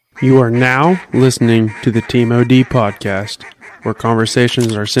You are now listening to the Team OD podcast, where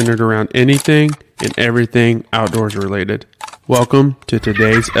conversations are centered around anything and everything outdoors related. Welcome to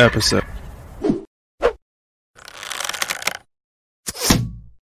today's episode.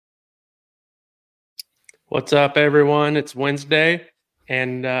 What's up, everyone? It's Wednesday,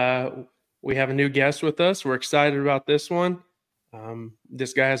 and we have a new guest with us. We're excited about this one.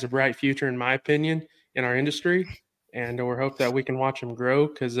 This guy has a bright future, in my opinion, in our industry, and we're hope that we can watch him grow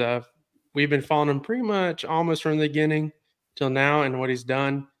because we've been following him pretty much almost from the beginning till now, and what he's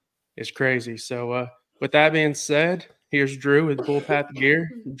done is crazy. So with that being said, here's Drew with Bullpath Gear.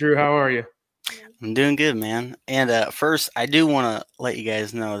 Drew, how are you? I'm doing good, man. And first, I do want to let you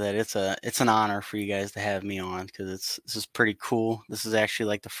guys know that it's an honor for you guys to have me on because this is pretty cool. This is actually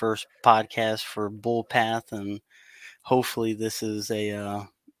like the first podcast for Bullpath, and hopefully, this is a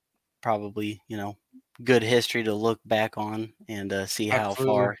probably good history to look back on and see how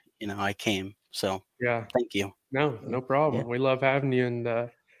far I came. So yeah, thank you. No problem. Yeah. We love having you, and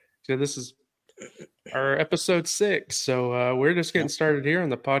so this is our episode 6. So we're just getting started here on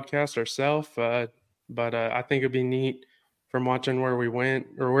the podcast ourselves. But I think it'd be neat from watching where we went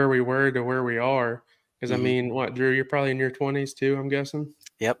or where we were to where we are. Because I mean, what, Drew, you're probably in your 20s too, I'm guessing?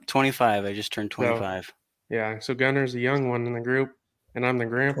 Yep, 25. I just turned 25. So, yeah. So Gunner's the young one in the group, and I'm the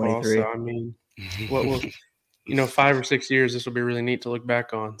grandpa. 23. So I mean, what will 5 or 6 years, this will be really neat to look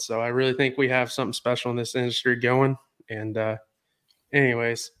back on. So I really think we have something special in this industry going. And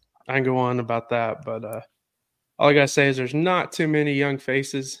anyways, I can go on about that, but all I gotta say is there's not too many young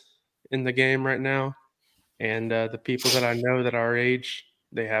faces in the game right now, and the people that I know that are our age,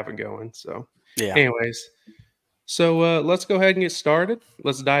 they have it going. So, anyways, so let's go ahead and get started.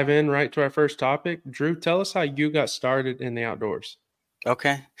 Let's dive in right to our first topic. Drew, tell us how you got started in the outdoors.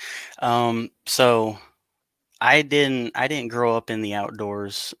 Okay, so I didn't grow up in the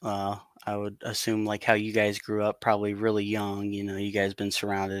outdoors. I would assume like how you guys grew up, probably really young. You guys been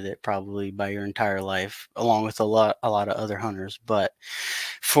surrounded it probably by your entire life, along with a lot of other hunters. But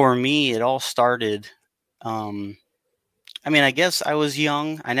for me, it all started. I mean, I guess I was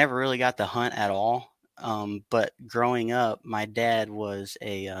young. I never really got to hunt at all. But growing up, my dad was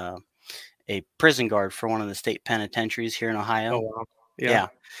a prison guard for one of the state penitentiaries here in Ohio. Oh, wow. Yeah.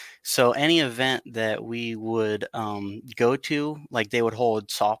 So any event that we would go to, like they would hold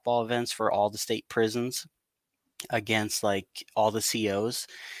softball events for all the state prisons against like all the COs.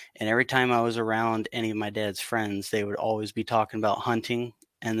 And every time I was around any of my dad's friends, they would always be talking about hunting.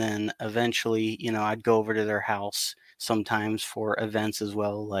 And then eventually, I'd go over to their house sometimes for events as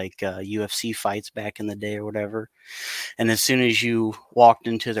well, like UFC fights back in the day or whatever. And as soon as you walked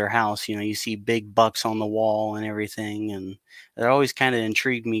into their house, you see big bucks on the wall and everything. And that always kind of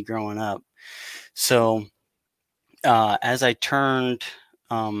intrigued me growing up. So as I turned,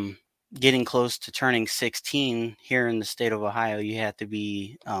 getting close to turning 16 here in the state of Ohio, you have to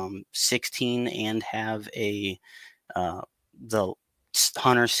be 16 and have the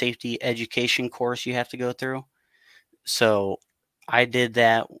hunter safety education course you have to go through. So I did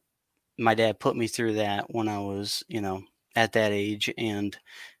that. My dad put me through that when I was, at that age. And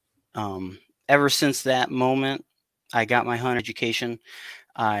ever since that moment, I got my hunter education.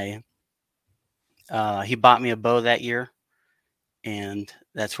 He bought me a bow that year, and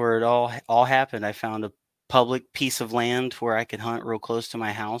that's where it all happened. I found a public piece of land where I could hunt real close to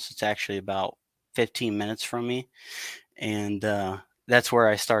my house. It's actually about 15 minutes from me, and that's where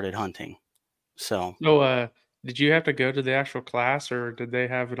I started hunting. So did you have to go to the actual class, or did they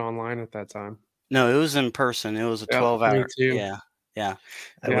have it online at that time? No, it was in person. It was a 12-hour. Me too. Yeah.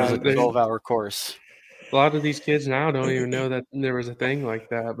 It was a 12-hour course. A lot of these kids now don't even know that there was a thing like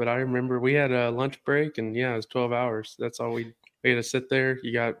that. But I remember we had a lunch break, and it was 12 hours. That's all we had to sit there.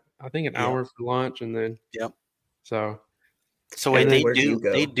 You got, I think, an hour for lunch, and then So wait,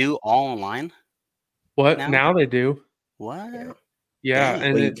 they do all online? What now they do? What? Yeah,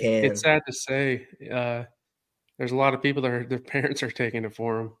 and it's sad to say. There's a lot of people that their parents are taking it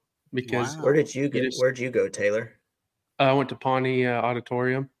for them because. Where'd you go, Taylor? I went to Pawnee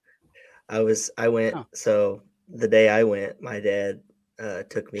Auditorium. So the day I went, my dad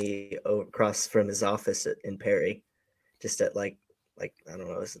took me across from his office in Perry, just at like I don't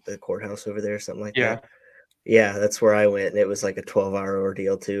know, is it the courthouse over there or something like that? Yeah, that's where I went, and it was like a 12-hour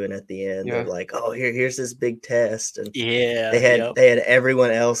ordeal too. And at the end, they're like, "Oh, here's this big test," and they had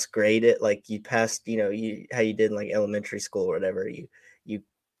everyone else grade it like you passed. How you did in like elementary school or whatever. You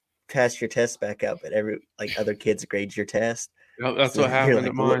pass your test back up, but other kids grade your test. Yep, that's what happened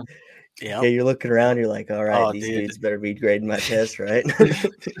at mine. Yeah, you're looking around. You're like, all right, these dudes better be grading my test, right?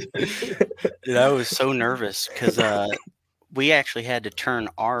 Dude, I was so nervous because we actually had to turn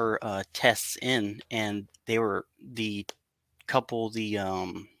our tests in, and they were the people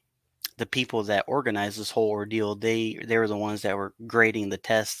that organized this whole ordeal. They were the ones that were grading the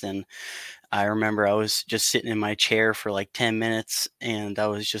tests, and I remember I was just sitting in my chair for like 10 minutes, and I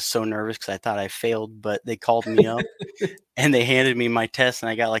was just so nervous because I thought I failed, but they called me up and they handed me my test, and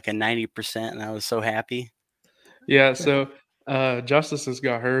I got like a 90%, and I was so happy. Yeah, so Justice has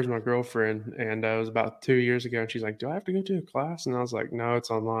got hers, my girlfriend, and it was about 2 years ago, and she's like, do I have to go to a class? And I was like, no,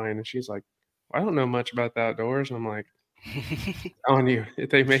 it's online. And she's like, I don't know much about the outdoors. And I'm like, telling you,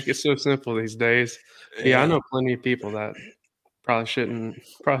 they make it so simple these days. Yeah, I know plenty of people that probably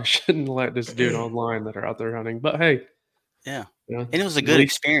shouldn't let this dude online that are out there hunting. But hey, yeah. you know, And it was a good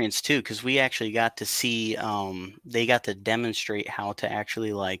experience too, because we actually got to see they got to demonstrate how to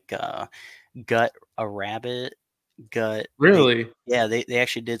actually like gut a rabbit, really. They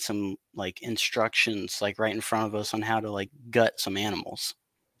actually did some like instructions like right in front of us on how to like gut some animals.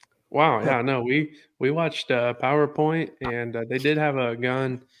 Wow, yeah, no, we watched PowerPoint, and they did have a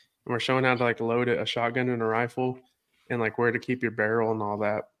gun, and we're showing how to like load it, a shotgun and a rifle, and like where to keep your barrel and all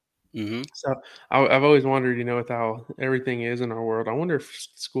that. Mm-hmm. So I've always wondered, with how everything is in our world. I wonder if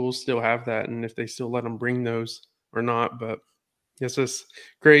schools still have that, and if they still let them bring those or not. But it's just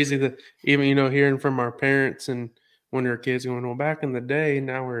crazy that even hearing from our parents and when we were kids going, well, back in the day.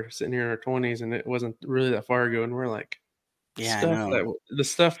 Now we're sitting here in our 20s, and it wasn't really that far ago, and we're like, Yeah, I know. The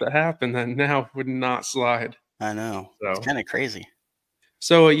stuff that happened that now would not slide. I know. So it's kind of crazy.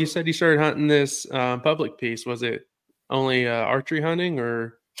 So you said you started hunting this public piece. Was it only archery hunting,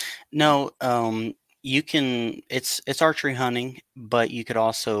 or? No, you can. It's archery hunting, but you could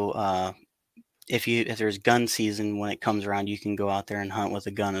also, if there's gun season when it comes around, you can go out there and hunt with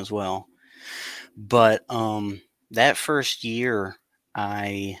a gun as well. But that first year,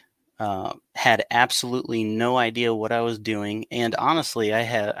 I had absolutely no idea what I was doing, and honestly, I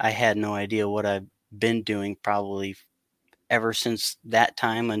had no idea what I've been doing probably ever since that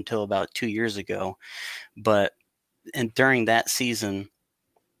time until about 2 years ago. But and during that season,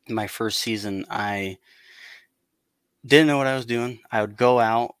 my first season, I didn't know what I was doing. I would go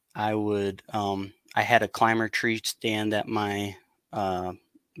out. I had a climber tree stand that my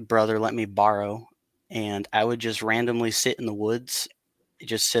brother let me borrow, and I would just randomly sit in the woods,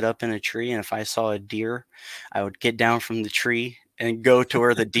 just sit up in a tree. And if I saw a deer, I would get down from the tree and go to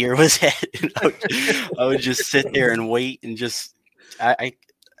where the deer was at. And I would just sit there and wait and I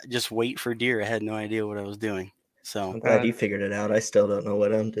just wait for deer. I had no idea what I was doing. So I'm glad you figured it out. I still don't know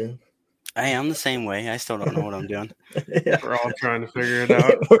what I'm doing. I am the same way. I still don't know what I'm doing. Yeah. We're all trying to figure it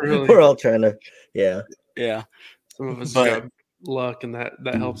out. We're all trying to, yeah. Yeah. Some of us got luck, and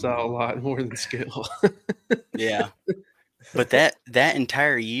that helps out a lot more than skill. Yeah. But that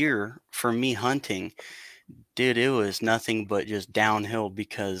entire year for me hunting, dude, it was nothing but just downhill,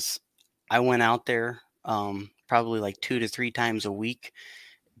 because I went out there probably like 2 to 3 times a week,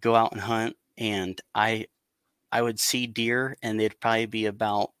 go out and hunt, and I would see deer, and they'd probably be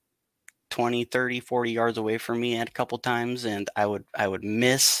about 20, 30, 40 yards away from me at a couple times, and I would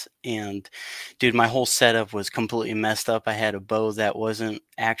miss. And dude, my whole setup was completely messed up. I had a bow that wasn't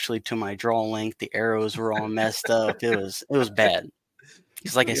actually to my draw length. The arrows were all messed up. It was bad.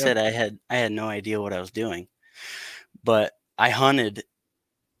 Because like I said, I had no idea what I was doing. But I hunted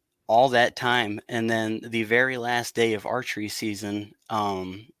all that time, and then the very last day of archery season,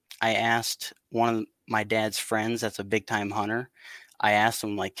 I asked one of my dad's friends that's a big time hunter. I asked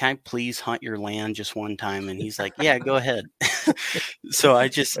him, like, can I please hunt your land just one time? And he's like, yeah, go ahead. So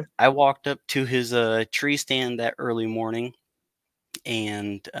I walked up to his tree stand that early morning,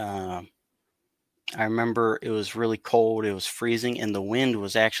 and I remember it was really cold. It was freezing, and the wind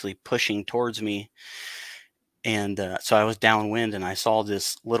was actually pushing towards me. And so I was downwind, and I saw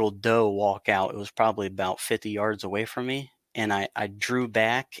this little doe walk out. It was probably about 50 yards away from me. And I drew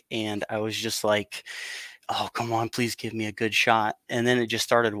back, and I was just like, oh, come on, please give me a good shot. And then it just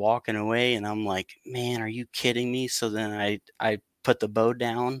started walking away, and I'm like, man, are you kidding me? So then I put the bow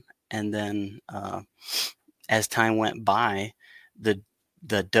down, and then as time went by, the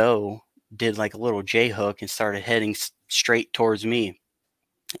doe did like a little J hook and started heading straight towards me.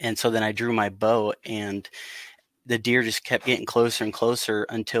 And so then I drew my bow, and the deer just kept getting closer and closer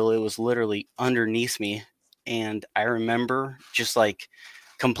until it was literally underneath me. And I remember just like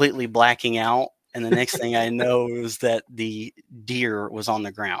completely blacking out. And the next thing I know was that the deer was on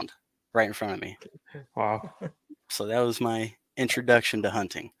the ground right in front of me. Wow. So that was my introduction to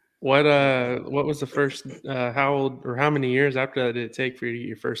hunting. What was the first, how old or how many years after that did it take for you to get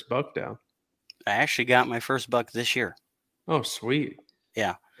your first buck down? I actually got my first buck this year. Oh, sweet.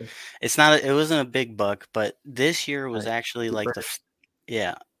 Yeah. It's not. It wasn't a big buck, but this year was actually like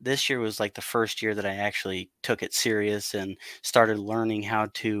this year was like the first year that I actually took it serious and started learning how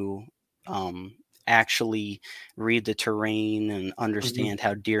to actually read the terrain and understand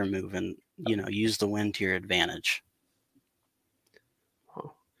how deer move and use the wind to your advantage.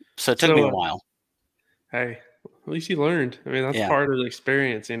 So it took me a while. Hey, at least you learned. I mean, that's part of the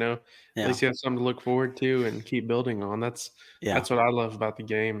experience, At least you have something to look forward to and keep building on. That's what I love about the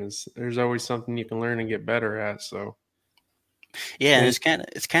game is there's always something you can learn and get better at. So and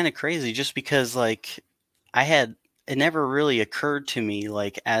it's kind of crazy just because like it never really occurred to me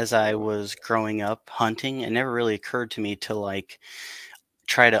like as I was growing up hunting, it never really occurred to me to like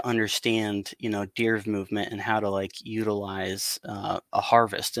try to understand, deer movement and how to like utilize a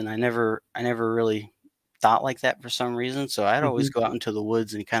harvest. And I never really thought like that for some reason. So I'd always go out into the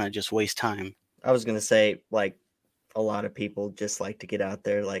woods and kind of just waste time. I was going to say, like, a lot of people just like to get out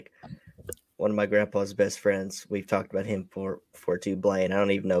there. Like, one of my grandpa's best friends, we've talked about him for too, Blaine. I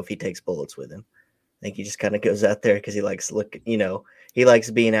don't even know if he takes bullets with him. I think he just kind of goes out there because he likes he likes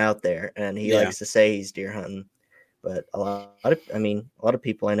being out there and he likes to say he's deer hunting. But a lot of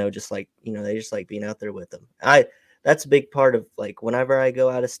people I know just like, they just like being out there with them. That's a big part of like whenever I go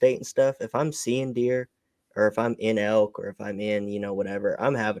out of state and stuff, if I'm seeing deer or if I'm in elk or if I'm in, whatever,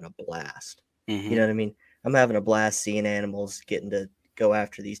 I'm having a blast. You know what I mean? I'm having a blast seeing animals, getting to go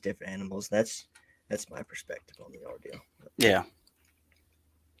after these different animals. That's my perspective on the ordeal. Yeah.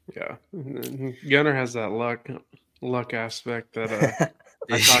 Gunner has that luck aspect that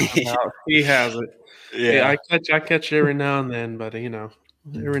I talked about. He has it. Yeah, I catch it every now and then, but every now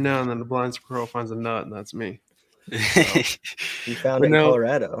and then the blind squirrel finds a nut, and that's me. So. You found it in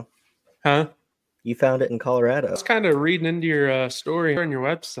Colorado, huh? You found it in Colorado. I was kind of reading into your story on your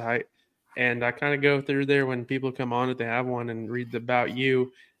website, and I kind of go through there when people come on if they have one and read about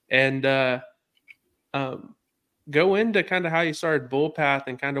you, and go into kind of how you started Bullpath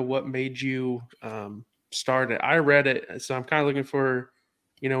and kind of what made you start it. I read it, so I'm kind of looking for,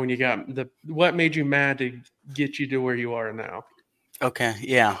 when you got what made you mad to get you to where you are now. Okay,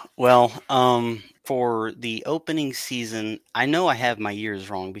 yeah. Well, for the opening season, I know I have my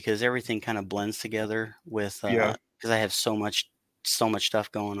years wrong because everything kind of blends together with because I have so much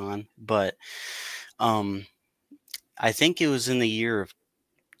stuff going on. But I think it was in the year of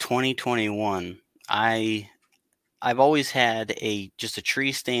 2021. I've always had just a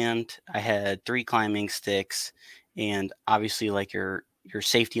tree stand. I had 3 climbing sticks and obviously like your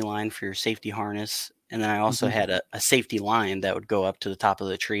safety line for your safety harness. And then I also had a safety line that would go up to the top of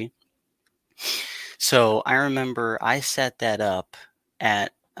the tree. So I remember I set that up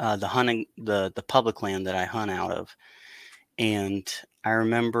at the public land that I hunt out of. And I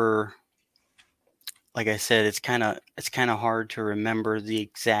remember, like I said, it's kind of hard to remember the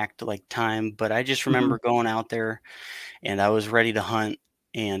exact like time, but I just remember going out there and I was ready to hunt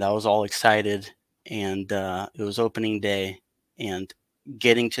and I was all excited and it was opening day and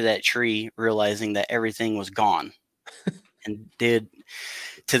getting to that tree, realizing that everything was gone. And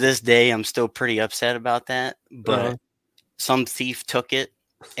to this day, I'm still pretty upset about that, but some thief took it.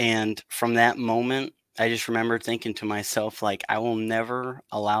 And from that moment, I just remember thinking to myself, like, I will never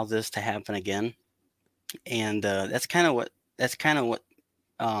allow this to happen again. And that's kind of what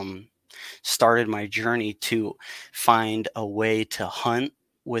started my journey to find a way to hunt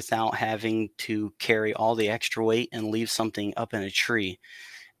without having to carry all the extra weight and leave something up in a tree.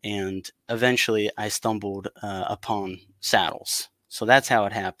 And eventually I stumbled upon saddles. So that's how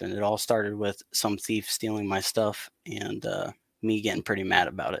it happened. It all started with some thief stealing my stuff and me getting pretty mad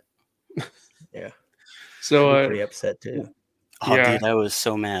about it. Yeah. So I'm pretty upset too. Oh, dude, I was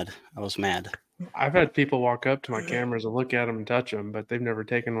so mad. I was mad. I've had people walk up to my cameras and look at them and touch them, but they've never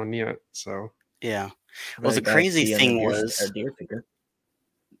taken one yet. So yeah. Well, the crazy thing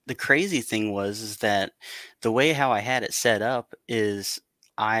was that the way how I had it set up is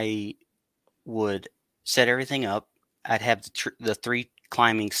I would set everything up. I'd have the 3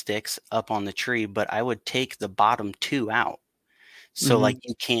 climbing sticks up on the tree, but I would take the bottom 2 out. So like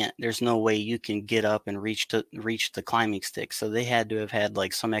there's no way you can get up and reach the climbing stick. So they had to have had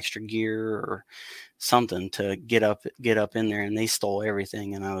like some extra gear or something to get up in there, and they stole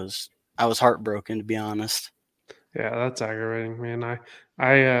everything. And I was heartbroken, to be honest. Yeah, that's aggravating, man.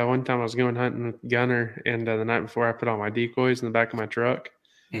 I one time I was going hunting with Gunner, and the night before I put all my decoys in the back of my truck,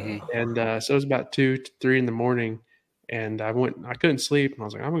 and so it was about 2 to 3 in the morning, and I couldn't sleep, and I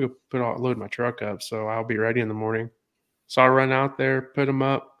was like, I'm gonna go load my truck up, so I'll be ready in the morning. So I run out there, put them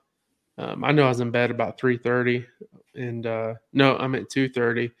up. I know I was in bed about 3:30, and I'm at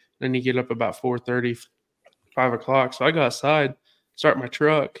 2:30. Then you get up about 4:30, 5 o'clock. So I go outside, start my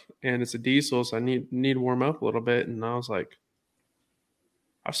truck, and it's a diesel, so I need to warm up a little bit. And I was like,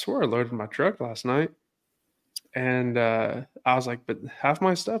 I swear I loaded my truck last night. And I was like, but half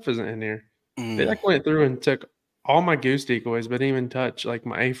my stuff isn't in here. They like went through and took all my goose decoys, but didn't even touch like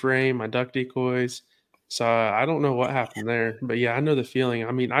my A-frame, my duck decoys. So I don't know what happened there. But yeah, I know the feeling.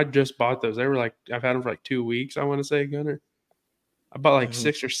 I mean, I just bought those. They were like, I've had them for like 2 weeks, I want to say, Gunner. I bought like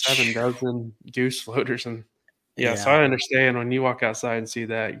 6 or 7 dozen goose floaters. And yeah, so I understand when you walk outside and see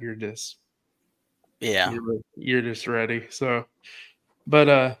that, you're just you're just ready. So,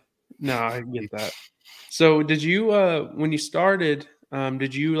 but no, I get that. So did you when you started,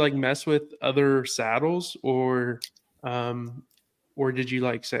 did you like mess with other saddles, or did you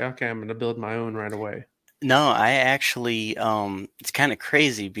like say, okay, I'm gonna build my own right away? No, I actually, it's kind of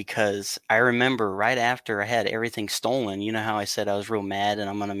crazy because I remember right after I had everything stolen, you know how I said I was real mad and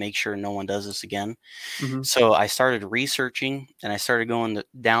I'm going to make sure no one does this again. Mm-hmm. So I started researching and I started going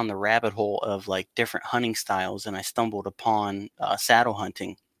down the rabbit hole of like different hunting styles, and I stumbled upon saddle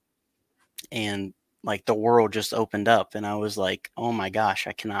hunting, and like the world just opened up, and I was like, oh my gosh,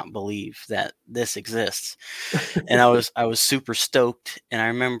 I cannot believe that this exists. And I was super stoked. And I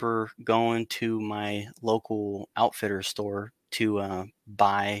remember going to my local outfitter store to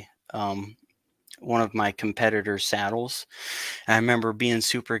buy one of my competitors' saddles. And I remember being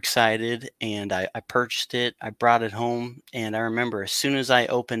super excited, and I purchased it. I brought it home, and I remember as soon as I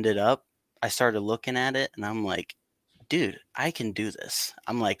opened it up, I started looking at it, and I'm like, dude, I can do this.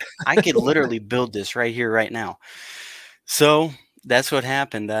 I'm like, I could literally build this right here, right now. So that's what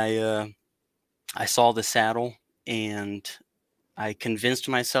happened. I saw the saddle, and I convinced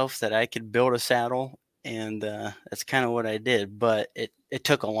myself that I could build a saddle, and that's kind of what I did. But it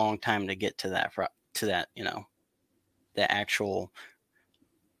took a long time to get to that, you know, the actual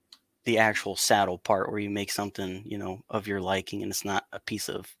saddle part where you make something, you know, of your liking, and it's not a piece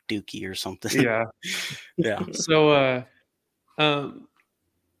of dookie or something. Yeah. Yeah. So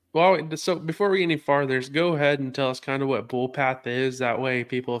well, so before we get any farther, go ahead and tell us kind of what Bull Path is. That way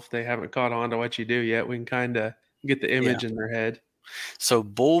people, if they haven't caught on to what you do yet, we can kind of get the image in their head. So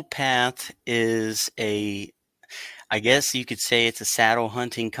Bull Path is I guess you could say it's a saddle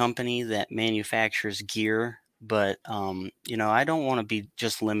hunting company that manufactures gear, but you know, I don't want to be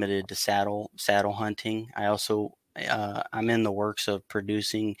just limited to saddle hunting. I also I'm in the works of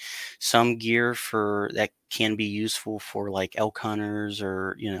producing some gear that can be useful for like elk hunters,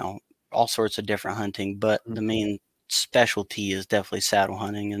 or you know, all sorts of different hunting. But the main specialty is definitely saddle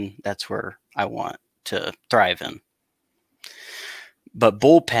hunting, and that's where I want to thrive in. But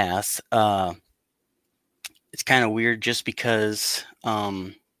Bull Path, it's kind of weird just because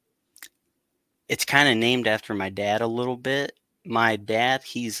it's kind of named after my dad a little bit. My dad,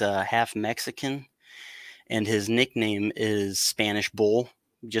 he's half Mexican, and his nickname is Spanish Bull,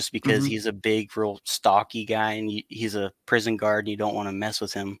 just because he's a big, real stocky guy, and he's a prison guard, and you don't want to mess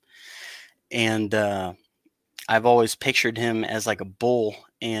with him. And I've always pictured him as like a bull,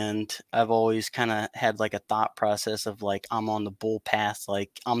 and I've always kind of had like a thought process of like, I'm on the bull path, like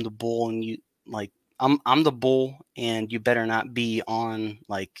I'm the bull, and you like I'm the bull, and you better not be in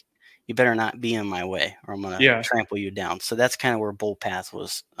my way, or I'm gonna trample you down. So that's kind of where Bull Path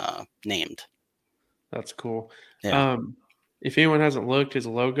was named. That's cool. Yeah. If anyone hasn't looked, his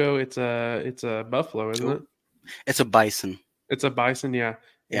logo, it's a buffalo, isn't it? It's a bison. It's a bison, yeah.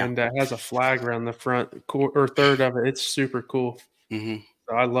 Yeah. And it has a flag around the front or third of it. It's super cool. Mm-hmm.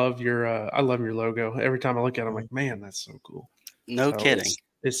 So I love your logo. Every time I look at it, I'm like, man, that's so cool. No kidding.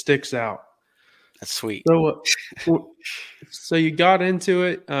 It sticks out. That's sweet. So you got into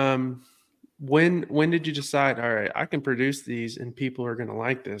it. When did you decide, all right, I can produce these and people are going to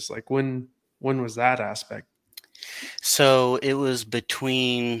like this? Like when was that aspect? So it was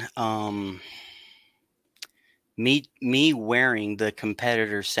between me wearing the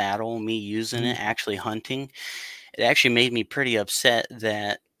competitor saddle, me using it, actually hunting. It actually made me pretty upset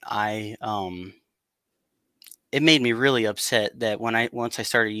that it made me really upset that once I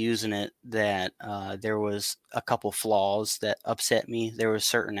started using it, that there was a couple flaws that upset me. There were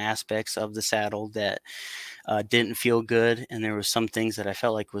certain aspects of the saddle that didn't feel good, and there was some things that I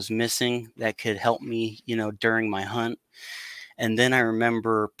felt like was missing that could help me, you know, during my hunt. And then I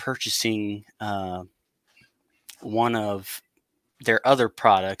remember purchasing one of their other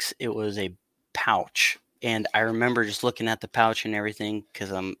products. It was a pouch. And I remember just looking at the pouch and everything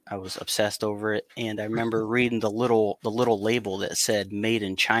because I was obsessed over it. And I remember reading the little label that said "Made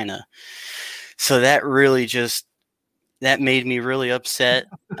in China." So that really that made me really upset.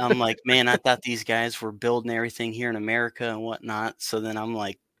 I'm like, man, I thought these guys were building everything here in America and whatnot. So then I'm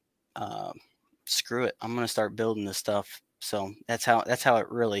like, screw it, I'm gonna start building this stuff So that's how it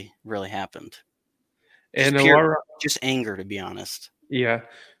really happened. And just anger, to be honest. Yeah.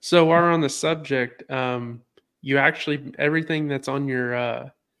 So while we're on the subject, you actually, everything that's on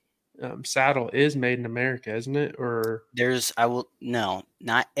your saddle is made in America, isn't it? Or no,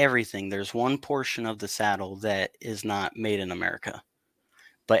 not everything. There's one portion of the saddle that is not made in America,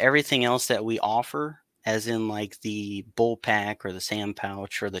 but everything else that we offer, as in like the bull pack or the sand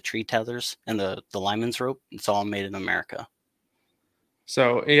pouch or the tree tethers and the lineman's rope, it's all made in America.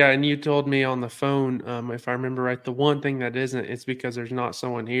 So, yeah, and you told me on the phone, if I remember right, the one thing that isn't, it's because there's not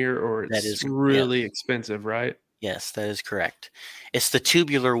someone here, or it's really expensive, right? Yes, that is correct. It's the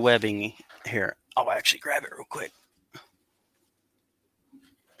tubular webbing here. I'll actually grab it real quick.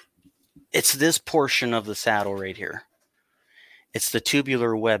 It's this portion of the saddle right here. It's the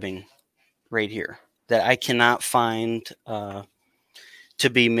tubular webbing right here that I cannot find to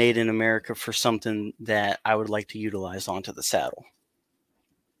be made in America for something that I would like to utilize onto the saddle.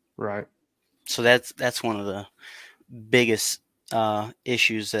 Right. So that's one of the biggest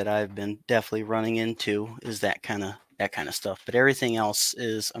issues that I've been definitely running into, is that kind of stuff. But everything else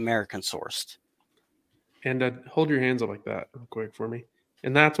is American sourced. And hold your hands up like that real quick for me.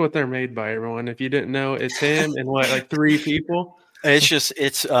 And that's what they're made by, everyone. If you didn't know, it's him and like 3 people.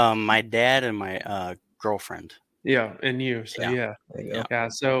 It's my dad and my girlfriend. Yeah, and you. So yeah.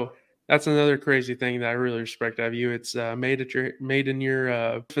 So that's another crazy thing that I really respect of you. It's made in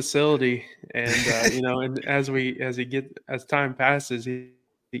your facility, and and as time passes,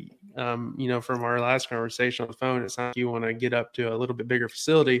 from our last conversation on the phone, it's like you want to get up to a little bit bigger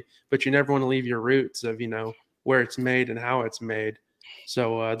facility, but you never want to leave your roots of where it's made and how it's made.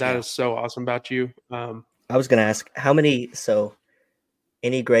 So that is so awesome about you. I was going to ask how many. So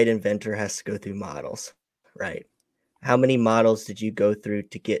any great inventor has to go through models, right? How many models did you go through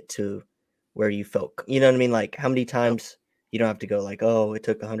to get to where you felt, you know what I mean? Like how many times, you don't have to go like, oh, it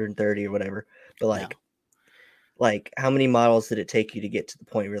took 130 or whatever, but like how many models did it take you to get to the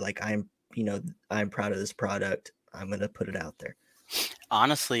point where like, I'm proud of this product, I'm going to put it out there?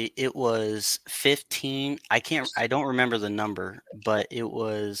 Honestly, it was 15. I don't remember the number, but it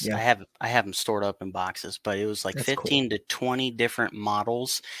was, I have them stored up in boxes, but it was like that's 15 to 20 different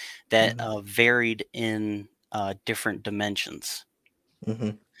models that varied in different dimensions. Mm-hmm.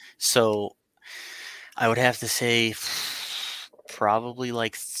 So I would have to say probably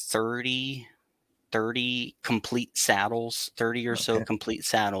like 30 complete saddles, 30 or so complete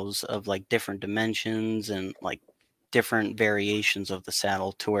saddles of like different dimensions and like different variations of the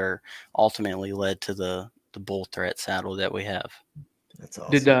saddle, to where ultimately led to the bull threat saddle that we have. That's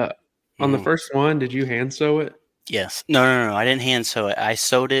awesome. Did on the first one, did you hand sew it? Yes. No. I didn't hand sew it. I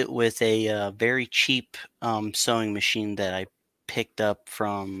sewed it with a very cheap sewing machine that I picked up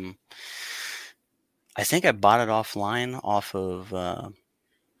from, I think I bought it offline off of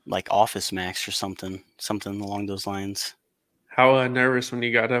like Office Max or something along those lines. How nervous when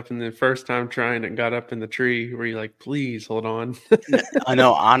you got up and the first time trying it, got up in the tree, were you like, please hold on? I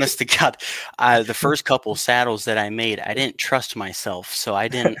know, honest to God, the first couple saddles that I made, I didn't trust myself. So I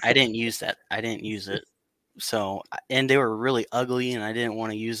didn't use that. I didn't use it. So, and they were really ugly and I didn't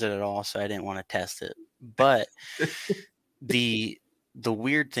want to use it at all. So I didn't want to test it. But the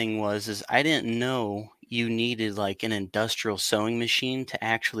weird thing is I didn't know you needed like an industrial sewing machine to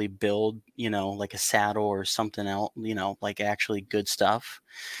actually build, like a saddle or something else, like actually good stuff.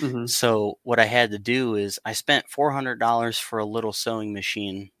 Mm-hmm. So what I had to do is I spent $400 for a little sewing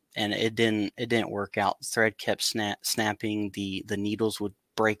machine, and it didn't work out. The thread kept snapping. The needles would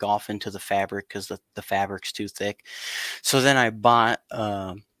break off into the fabric because the fabric's too thick. So then I bought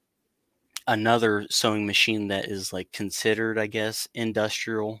another sewing machine that is like considered, I guess,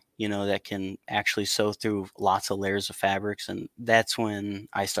 industrial, that can actually sew through lots of layers of fabrics. And that's when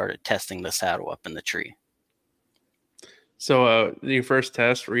I started testing the saddle up in the tree. So your first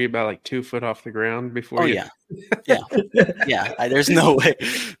test, were you about like 2 foot off the ground before you? Yeah. There's no way.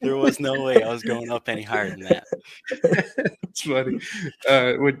 There was no way I was going up any higher than that. It's funny.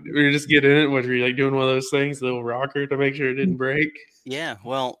 Were you just getting in it? Were you like doing one of those things, the little rocker, to make sure it didn't break? Yeah,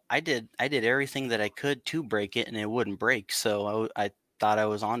 well, I did everything that I could to break it, and it wouldn't break. So I thought I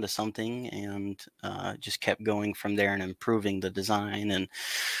was onto something, and just kept going from there and improving the design and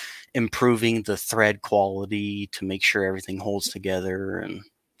improving the thread quality to make sure everything holds together. And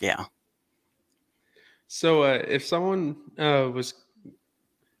yeah. So if someone didn't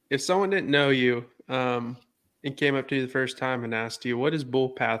know you and came up to you the first time and asked you, what is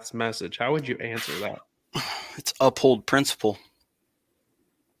Bullpath's message? How would you answer that? It's uphold principle.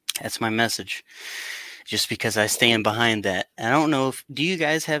 That's my message. just because I stand behind that. And I don't know do you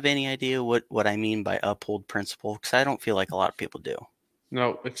guys have any idea what I mean by uphold principle? Because I don't feel like a lot of people do.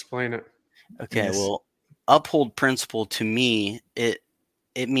 No, explain it. Okay, yes. Well, uphold principle to me, it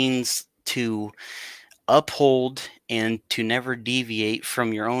means to uphold and to never deviate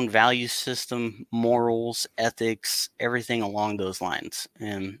from your own value system, morals, ethics, everything along those lines.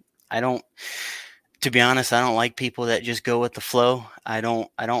 And to be honest, I don't like people that just go with the flow. I don't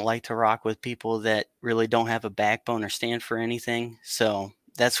like to rock with people that really don't have a backbone or stand for anything. So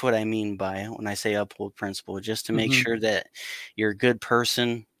that's what I mean by when I say uphold principle, just to make sure that you're a good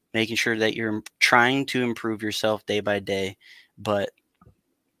person, making sure that you're trying to improve yourself day by day, but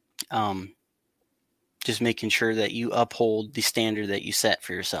just making sure that you uphold the standard that you set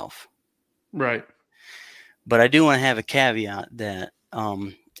for yourself. Right. But I do want to have a caveat that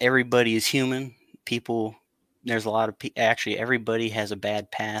everybody is human. There's a lot of actually everybody has a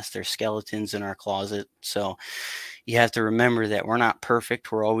bad past. There's skeletons in our closet. So you have to remember that we're not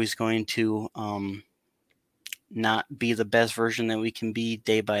perfect. We're always going to not be the best version that we can be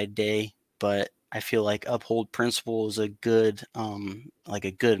day by day. But I feel like uphold principle is a good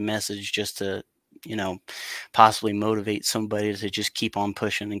message just to, possibly motivate somebody to just keep on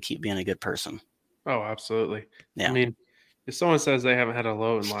pushing and keep being a good person. Oh, absolutely. Yeah. I mean, if someone says they haven't had a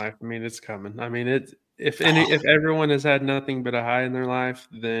low in life, I mean, it's coming. I mean, if everyone has had nothing but a high in their life,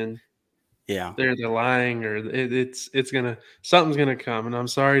 then yeah, they're lying, or something's gonna come. And I'm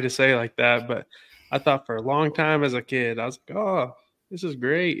sorry to say like that, but I thought for a long time as a kid, I was like, oh, this is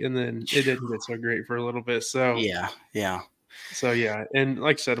great, and then it didn't get so great for a little bit. So yeah. So yeah, and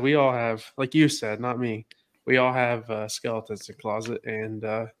like I said, we all have, like you said, not me, we all have skeletons in the closet,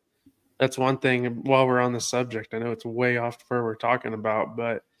 and that's one thing. While we're on the subject, I know it's way off where we're talking about,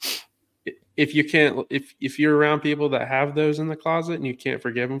 but if you can't, if you're around people that have those in the closet and you can't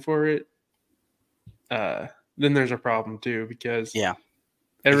forgive them for it, then there's a problem too, because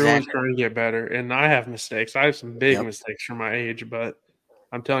everyone's trying to get better, and I have mistakes. I have some big mistakes for my age, but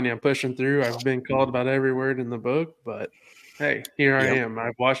I'm telling you, I'm pushing through. I've been called about every word in the book, but hey, here I am.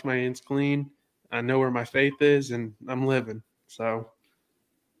 I've washed my hands clean. I know where my faith is, and I'm living. So,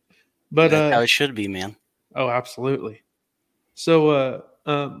 but that's how it should be, man. Oh, absolutely. So,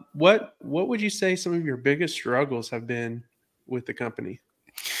 what would you say some of your biggest struggles have been with the company?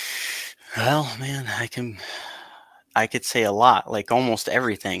 Well, man, I could say a lot, like almost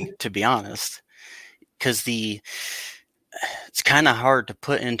everything, to be honest, because it's kind of hard to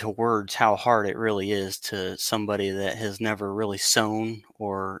put into words how hard it really is to somebody that has never really sewn,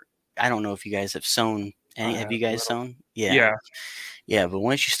 or I don't know if you guys have sewn. Have you guys sewn? Yeah. But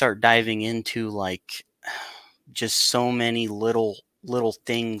once you start diving into like just so many little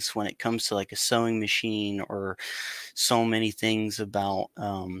things when it comes to like a sewing machine, or so many things about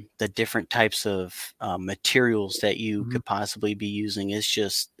the different types of materials that you could possibly be using,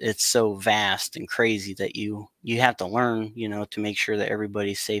 it's so vast and crazy that you have to learn, to make sure that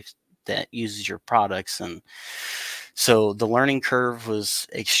everybody's safe that uses your products. And so the learning curve was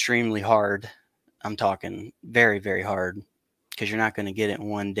extremely hard. I'm talking very, very hard, because you're not going to get it in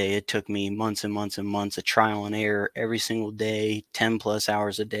one day. It took me months and months and months of trial and error every single day, 10 plus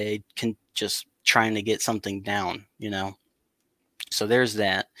hours a day, just trying to get something down, So there's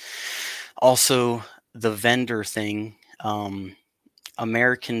that. Also, the vendor thing,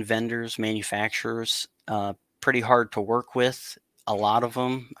 American vendors, manufacturers, pretty hard to work with. A lot of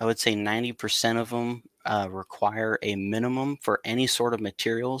them, I would say 90% of them require a minimum for any sort of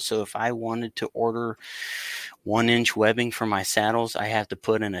material. So if I wanted to order 1-inch webbing for my saddles, I have to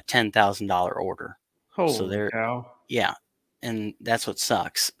put in a $10,000 order. Holy cow. Yeah. And that's what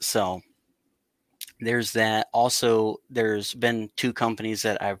sucks. So there's that. Also, there's been 2 companies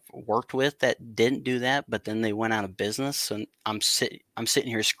that I've worked with that didn't do that, but then they went out of business. So I'm sitting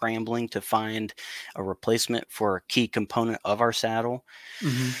here scrambling to find a replacement for a key component of our saddle.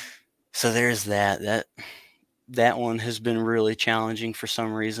 So there's that. That one has been really challenging for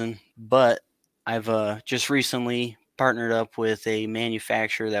some reason, but I've just recently partnered up with a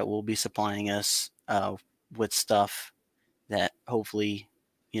manufacturer that will be supplying us with stuff that hopefully,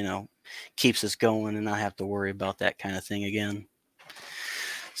 keeps us going and not have to worry about that kind of thing again.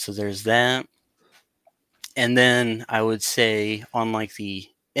 So there's that. And then I would say on like the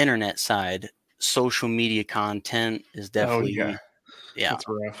internet side, social media content is definitely, That's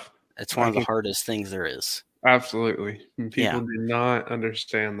rough. It's one of the hardest things there is. Absolutely. People do not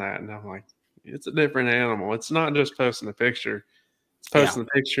understand that. And I'm like, it's a different animal. It's not just posting a picture. It's posting the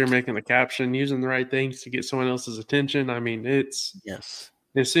picture, making the caption, using the right things to get someone else's attention. I mean, it's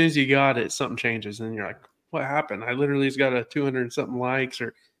as soon as you got it, something changes, and you're like, what happened? I literally just got a 200 something likes,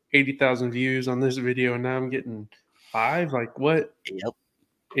 or 80,000 views on this video, and now I'm getting 5. Like, what? Yep.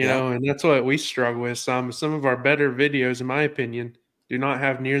 You know, and that's what we struggle with. Some of our better videos, in my opinion, do not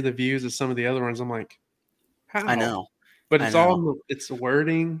have near the views of some of the other ones. I'm like, how? I know. But it's all it's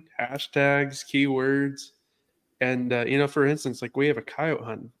wording, hashtags, keywords, and you know, for instance, like we have a coyote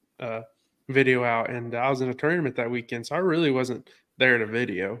hunt video out, and I was in a tournament that weekend, so I really wasn't there to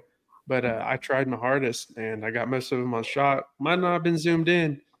video, but I tried my hardest, and I got most of them on shot. Might not have been zoomed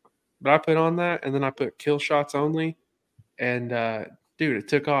in, but I put on that, and then I put kill shots only, and dude, it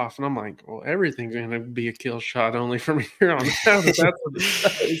took off, and I'm like, well, everything's gonna be a kill shot only from here on out. That's what it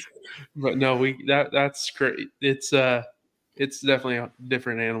says. But no, that's great. It's definitely a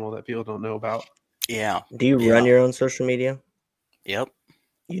different animal that people don't know about. Yeah. Do you run your own social media? Yep.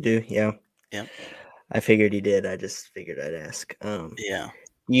 You do? Yeah. Yep. I figured you did. I just figured I'd ask. Yeah.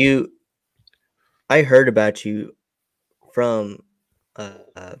 I heard about you from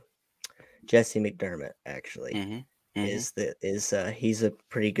Jesse McDermott, actually. Mm-hmm. He's a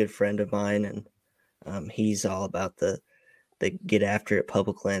pretty good friend of mine, and he's all about the get after it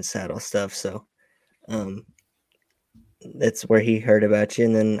public land saddle stuff. So that's where he heard about you,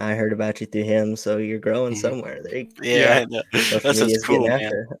 and then I heard about you through him. So you're growing somewhere. There you go. Yeah, that's what's cool,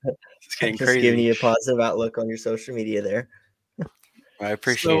 man. It's getting crazy. Just giving you a positive outlook on your social media there. I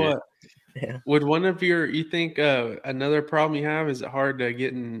appreciate it. Yeah. Would one of you think another problem you have is it hard to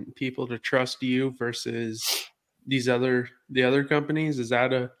getting people to trust you versus the other companies? Is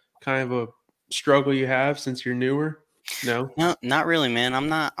that a kind of a struggle you have since you're newer? No, not really, man. I'm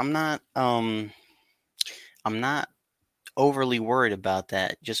not overly worried about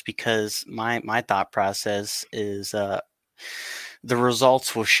that, just because my thought process is the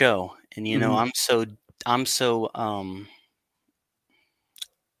results will show, and you know, I'm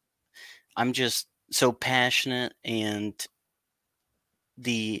just so passionate, and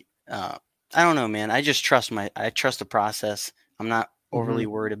I don't know, man. I just trust the process. I'm not overly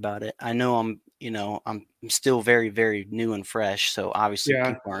worried about it. I know I'm still very, very new and fresh. So obviously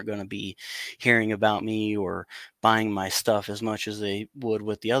people aren't going to be hearing about me or buying my stuff as much as they would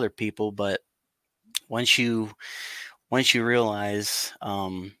with the other people. But once you realize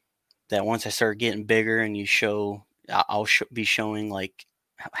that once I start getting bigger and I'll be showing like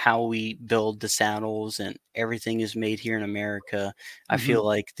how we build the saddles and everything is made here in America, I feel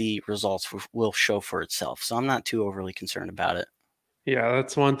like the results will show for itself. So I'm not too overly concerned about it. Yeah,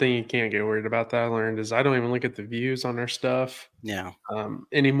 that's one thing you can't get worried about that I learned is I don't even look at the views on our stuff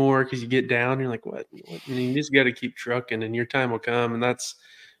anymore, because you get down, you're like, what? You just got to keep trucking and your time will come. And that's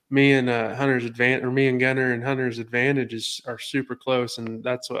me and Hunter's advantage, or me and Gunner and Hunter's advantages are super close. And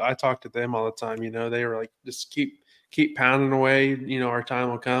that's what I talk to them all the time. You know, they were like, just keep pounding away. You know, our time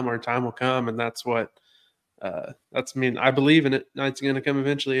will come. And that's what, I believe in it. It's going to come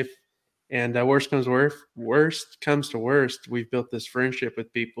eventually. And worst comes to worst, we've built this friendship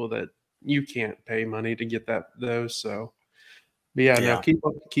with people that you can't pay money to get those. So, but no,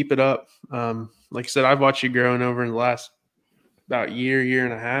 keep it up. Like I said, I've watched you growing over in the last about year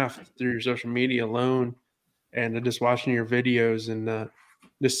and a half through your social media alone, and just watching your videos and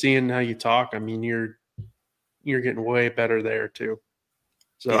just seeing how you talk. I mean, you're getting way better there too.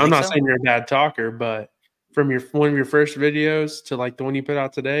 So I'm not saying you're a bad talker, but from one of your first videos to like the one you put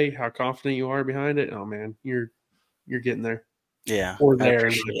out today, how confident you are behind it. Oh man, you're getting there. Yeah. Or there,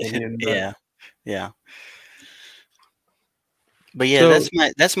 in my opinion. Yeah. But yeah,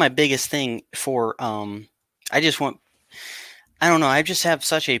 that's my biggest thing for I don't know, I just have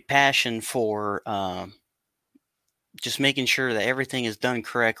such a passion for just making sure that everything is done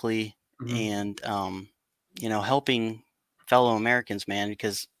correctly and helping fellow Americans, man,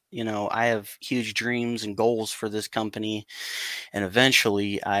 because I have huge dreams and goals for this company. And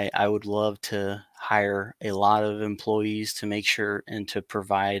eventually I would love to hire a lot of employees to make sure and to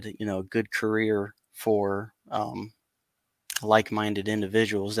provide, a good career for like-minded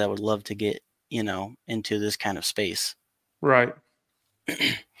individuals that would love to get, into this kind of space. Right.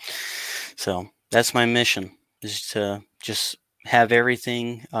 So that's my mission, is to just have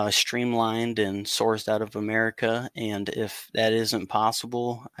everything streamlined and sourced out of America. And if that isn't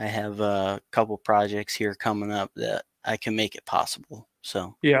possible, I have a couple projects here coming up that I can make it possible.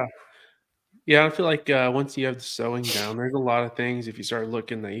 So yeah, I feel like once you have the sewing down, there's a lot of things if you start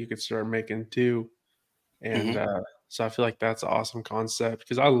looking that you could start making too. And so I feel like that's an awesome concept,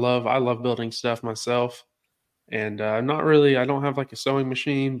 because I love building stuff myself. And I don't have like a sewing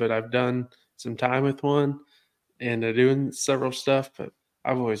machine, but I've done some time with one and doing several stuff, but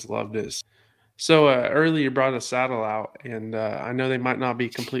I've always loved it. So earlier you brought a saddle out, and I know they might not be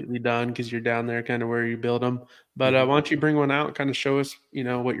completely done because you're down there kind of where you build them. But why don't you bring one out and kind of show us,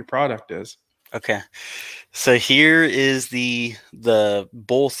 what your product is? Okay. So here is the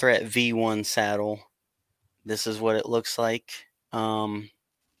Bull Threat V1 saddle. This is what it looks like. Can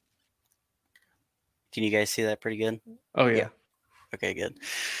you guys see that pretty good? Oh yeah. Okay, good.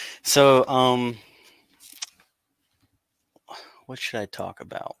 So what should I talk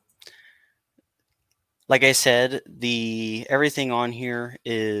about? Like I said, everything on here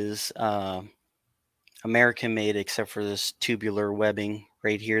is American made, except for this tubular webbing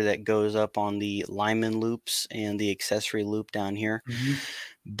right here that goes up on the lineman loops and the accessory loop down here. Mm-hmm.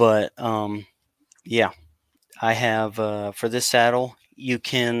 But yeah, I have for this saddle,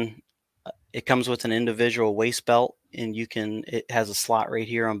 it comes with an individual waist belt, and it has a slot right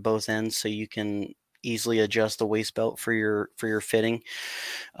here on both ends, so you can easily adjust the waist belt for your fitting.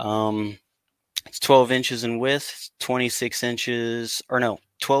 It's 12 inches in width, 26 inches, or no,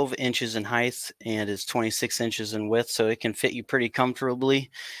 12 inches in height, and it's 26 inches in width, so it can fit you pretty comfortably.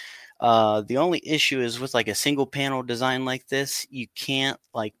 The only issue is with like a single panel design like this, you can't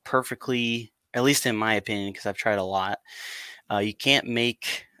like perfectly, at least in my opinion, because I've tried a lot, you can't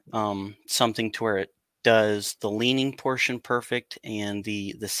make something to where it does the leaning portion perfect and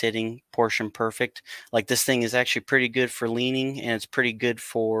the sitting portion perfect. Like this thing is actually pretty good for leaning, and it's pretty good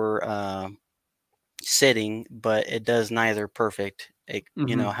for sitting, but it does neither perfect.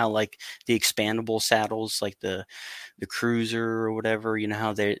 You know how like the expandable saddles, like the Cruiser or whatever, you know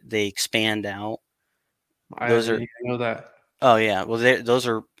how they expand out. Those are, know that. Oh yeah, well those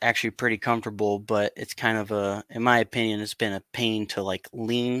are actually pretty comfortable, but it's kind of in my opinion, it's been a pain to like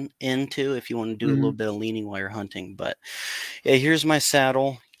lean into if you want to do a little bit of leaning while you're hunting. But yeah, here's my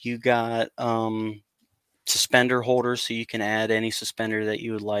saddle. You got suspender holders, so you can add any suspender that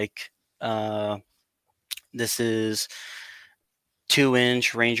you would like. This is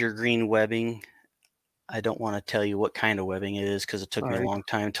 2-inch Ranger green webbing. I don't want to tell you what kind of webbing it is because it took me a long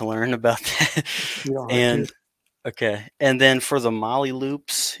time to learn about that. And then for the molly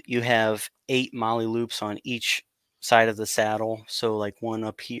loops, you have 8 molly loops on each side of the saddle. So like one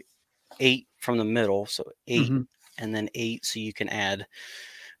up here, 8 from the middle, so 8, and then 8, so you can add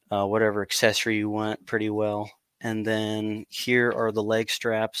whatever accessory you want pretty well. And then here are the leg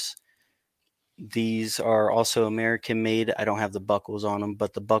straps. These are also American made. I don't have the buckles on them,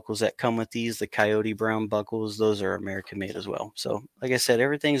 but the buckles that come with these, the Coyote Brown buckles, those are American made as well. So like I said,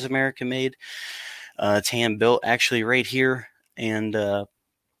 everything's American made. It's hand built actually right here. And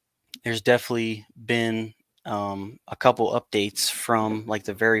there's definitely been a couple updates from like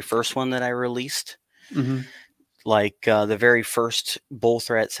the very first one that I released. Like the very first Bull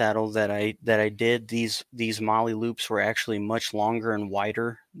Threat saddle that I did, these molly loops were actually much longer and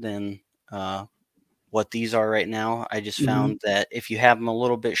wider than what these are right now. I just found that if you have them a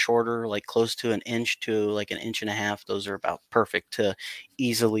little bit shorter, like close to 1 inch to like 1.5 inches, those are about perfect to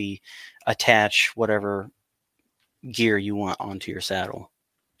easily attach whatever gear you want onto your saddle.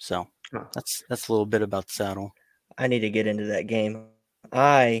 So that's a little bit about the saddle. I need to get into that game.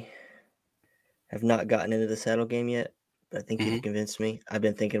 I have not gotten into the saddle game yet, but I think you've convinced me. I've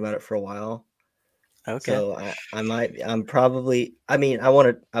been thinking about it for a while. Okay. So I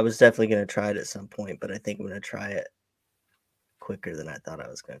was definitely going to try it at some point, but I think I'm going to try it quicker than I thought I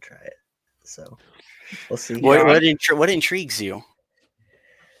was going to try it. So we'll see. What intrigues you?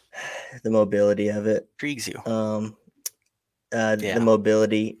 The mobility of it. Intrigues you. The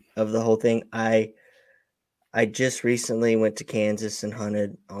mobility of the whole thing. I just recently went to Kansas and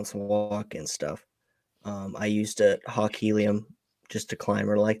hunted on some walk-in stuff. I used a Hawk Helium, just a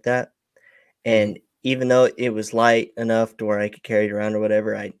climber like that. And even though it was light enough to where I could carry it around or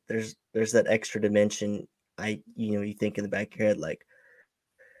whatever, there's that extra dimension. You think in the back of your head, like,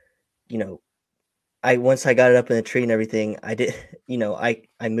 once I got it up in the tree and everything, I did,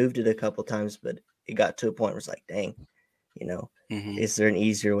 I moved it a couple times, but it got to a point where it's like, dang, is there an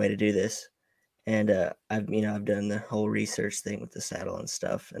easier way to do this? And I've done the whole research thing with the saddle and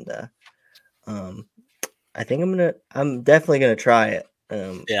stuff, and I think I'm definitely gonna try it.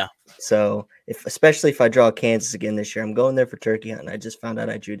 So especially if I draw Kansas again this year, I'm going there for turkey hunting. I just found out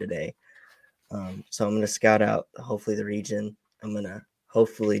I drew today. So I'm gonna scout out hopefully the region. I'm gonna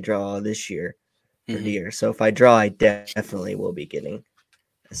hopefully draw this year for deer. So if I draw, I definitely will be getting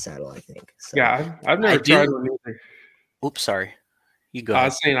a saddle, I think. So, yeah, I've never tried one either. Oops, sorry. You go. I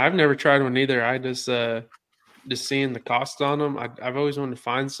was saying I've never tried one either. I just seeing the cost on them. I've always wanted to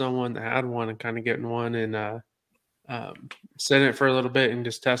find someone that had one and kind of getting one and sit in it for a little bit and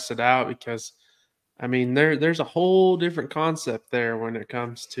just test it out, because I mean there's a whole different concept there when it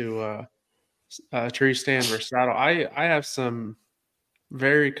comes to tree stand versus saddle. I have some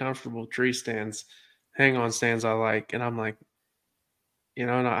very comfortable tree stands, hang on stands I like, and I'm like, and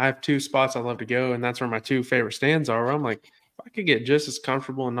I have 2 spots I love to go, and that's where my 2 favorite stands are. Where I'm like, if I could get just as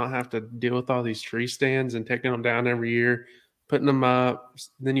comfortable and not have to deal with all these tree stands and taking them down every year, putting them up,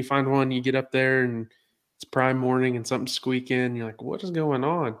 then you find one, you get up there and it's prime morning and something's squeaking. You're like, what is going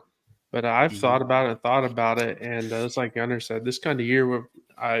on? But I've thought about it, and it's like Gunnar said, this kind of year,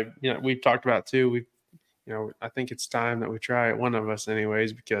 we've talked about too. I think it's time that we try it, one of us,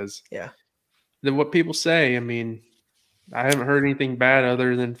 anyways, because then what people say. I mean, I haven't heard anything bad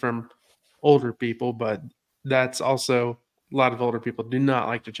other than from older people, but that's also a lot of older people do not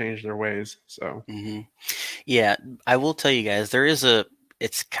like to change their ways. So, yeah, I will tell you guys,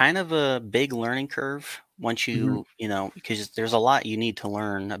 it's kind of a big learning curve once you, because there's a lot you need to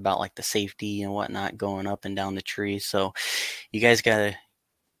learn about like the safety and whatnot going up and down the tree. So you guys got to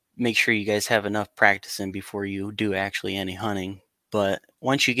make sure you guys have enough practice in before you do actually any hunting. But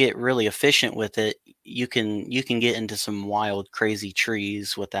once you get really efficient with it, you can get into some wild, crazy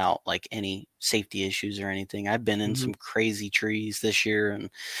trees without like any safety issues or anything. I've been in some crazy trees this year and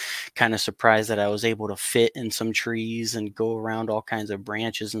kind of surprised that I was able to fit in some trees and go around all kinds of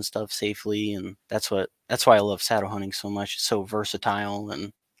branches and stuff safely. And that's why I love saddle hunting so much. It's so versatile,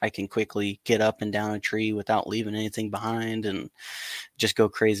 and I can quickly get up and down a tree without leaving anything behind and just go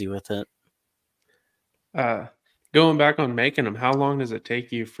crazy with it. Going back on making them, how long does it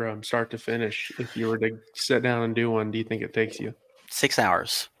take you from start to finish? If you were to sit down and do one, do you think it takes you 6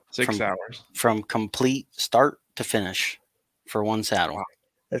 hours? 6 hours from complete start to finish for one saddle. Wow.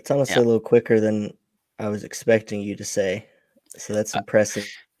 That's honestly a little quicker than I was expecting you to say. So that's impressive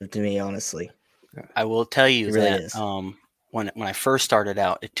to me, honestly. I will tell you that when I first started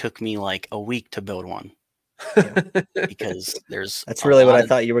out, it took me like a week to build one. Because that's really what I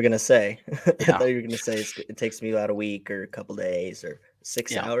thought you were going to say. I thought you were going to say it takes me about a week or a couple days or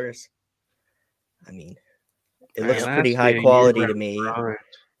 6 hours. I mean, it looks pretty high quality to me.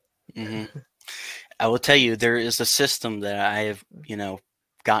 I will tell you, there is a system that I have,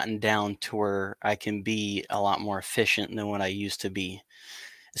 gotten down to where I can be a lot more efficient than what I used to be.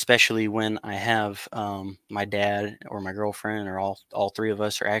 Especially when I have my dad or my girlfriend or all 3 of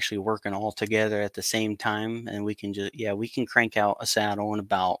us are actually working all together at the same time, and we can we can crank out a saddle in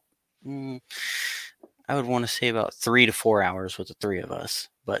about I would want to say about 3 to 4 hours with the 3 of us,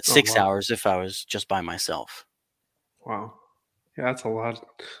 but 6 hours if I was just by myself. Wow, yeah, that's a lot.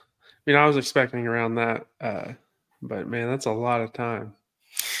 I mean, I was expecting around that, but man, that's a lot of time.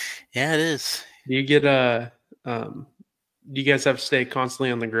 Yeah, it is. Do you get do you guys have to stay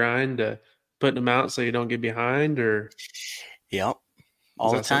constantly on the grind to putting them out so you don't get behind, or? Yep.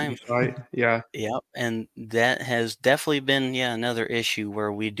 All the time. Yeah. Yep. And that has definitely been, another issue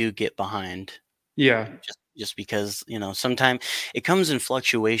where we do get behind. Yeah. Just because, sometimes it comes in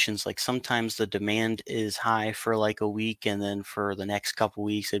fluctuations. Like sometimes the demand is high for like a week, and then for the next couple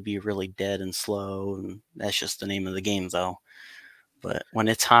weeks, it'd be really dead and slow. And that's just the name of the game, though. But when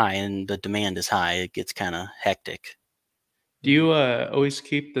it's high and the demand is high, it gets kind of hectic. Do you always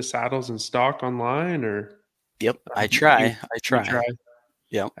keep the saddles in stock online, or? Yep, I try.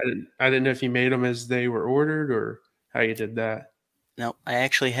 Yep. I didn't know if you made them as they were ordered or how you did that. No, I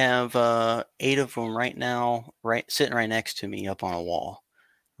actually have 8 of them right now, sitting right next to me up on a wall,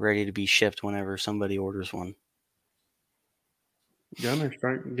 ready to be shipped whenever somebody orders one. Gunner,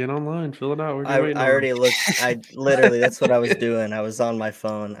 get online, fill it out. I already looked. That's what I was doing. I was on my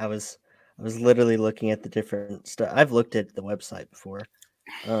phone. I was literally looking at the different stuff. I've looked at the website before.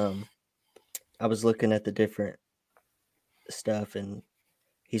 I was looking at the different stuff, and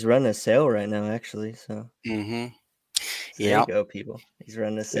he's running a sale right now, actually. So, there you go, people. He's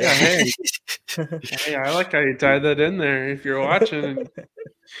running a sale. Yeah, hey, I like how you tied that in there. If you're watching,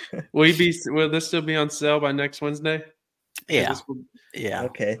 will this still be on sale by next Wednesday? Yeah.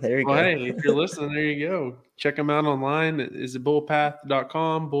 Okay, there you go. Hey, if you're listening, there you go. Check them out online. Is it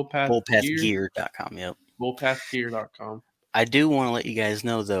bullpath.com? Bullpathgear.com, yep. Bullpathgear.com. I do want to let you guys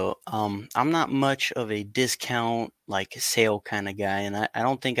know, though, I'm not much of a discount, like, sale kind of guy, and I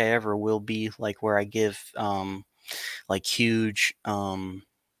don't think I ever will be, like, where I give, like, huge,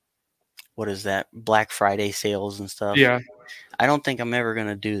 what is that, Black Friday sales and stuff. Yeah. I don't think I'm ever going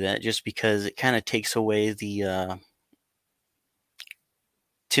to do that, just because it kind of takes away the...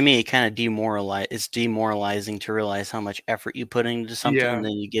 to me, it kind of it's demoralizing to realize how much effort you put into something, and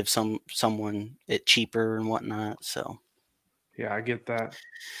then you give someone it cheaper and whatnot. So, yeah, I get that.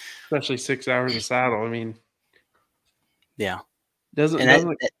 Especially 6 hours of saddle. I mean, yeah,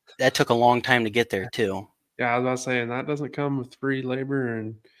 that took a long time to get there too. Yeah, I was about saying that doesn't come with free labor,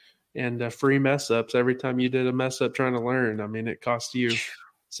 and and free mess ups every time you did a mess up trying to learn. I mean, it cost you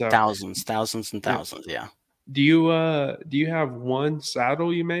thousands and thousands. Yeah. Do you have one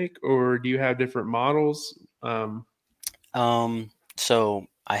saddle you make, or do you have different models? So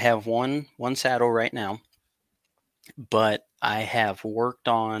I have one saddle right now, but I have worked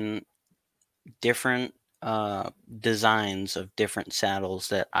on different designs of different saddles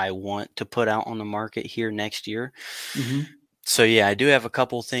that I want to put out on the market here next year. Mm-hmm. So yeah, I do have a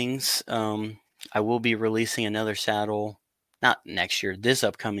couple things. I will be releasing another saddle, not next year, this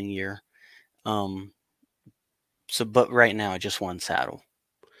upcoming year. But right now, just one saddle.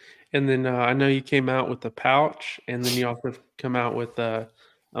 And then I know you came out with the pouch, and then you also come out with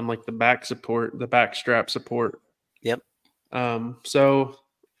like the back support, the back strap support. Yep. So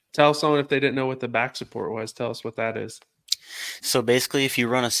tell someone if they didn't know what the back support was. Tell us what that is. So basically, if you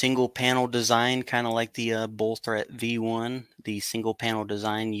run a single panel design, kind of like the Bull Threat V1, the single panel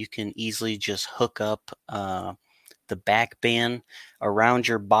design, you can easily just hook up the back band around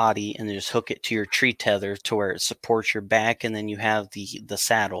your body and then just hook it to your tree tether to where it supports your back, and then you have the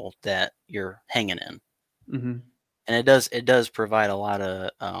saddle that you're hanging in. Mm-hmm. And it does provide a lot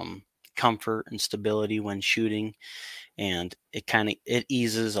of comfort and stability when shooting, and it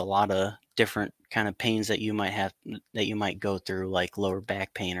eases a lot of different kind of pains that you might go through, like lower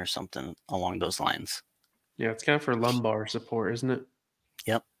back pain or something along those lines. Yeah, it's kind of for lumbar support, isn't it?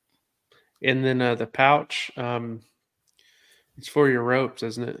 Yep. And then the pouch, it's for your ropes,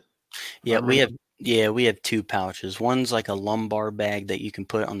 isn't it? Yeah, we have two pouches. One's like a lumbar bag that you can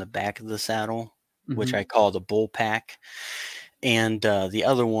put on the back of the saddle, mm-hmm. which I call the Bull Pack. And the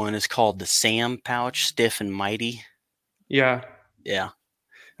other one is called the Sam pouch, Stiff and Mighty. Yeah. Yeah.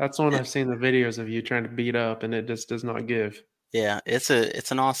 That's one I've seen the videos of you trying to beat up, and it just does not give. Yeah, it's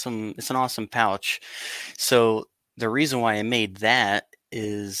an awesome pouch. So the reason why I made that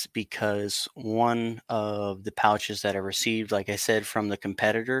is because one of the pouches that I received, like I said, from the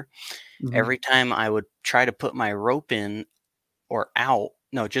competitor, mm-hmm. every time I would try to put my rope in or out,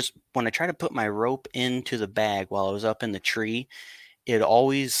 just when I try to put my rope into the bag while I was up in the tree, it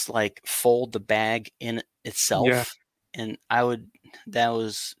always like fold the bag in itself. Yeah. And that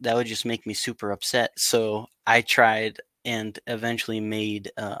would just make me super upset. So I tried and eventually made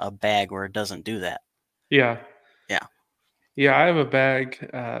a bag where it doesn't do that. Yeah. Yeah. Yeah, I have a bag,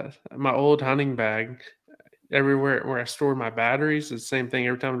 my old hunting bag. Everywhere where I store my batteries, it's the same thing.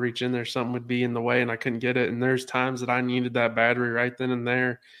 Every time I reach in there, something would be in the way and I couldn't get it. And there's times that I needed that battery right then and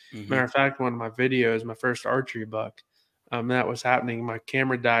there. Mm-hmm. Matter of fact, one of my videos, my first archery buck, that was happening. My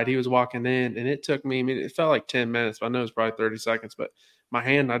camera died. He was walking in, and it took me, it felt like 10 minutes, but I know it was probably 30 seconds. But my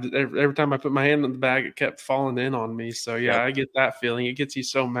hand, every time I put my hand in the bag, it kept falling in on me. So, yeah, yep. I get that feeling. It gets you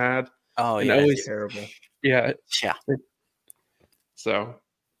so mad. Oh, and yeah. It's terrible. Yeah. Yeah. So.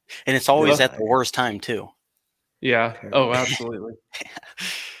 And it's always at the worst time, too. Yeah. Oh, absolutely.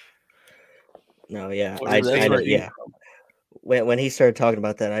 No, yeah. I know, yeah. When he started talking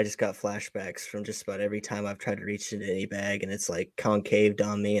about that, I just got flashbacks from just about every time I've tried to reach into any bag, and it's like concaved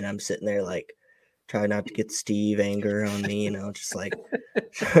on me, and I'm sitting there like trying not to get Steve anger on me, just like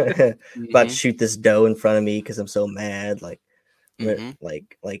about to shoot this doe in front of me because I'm so mad, like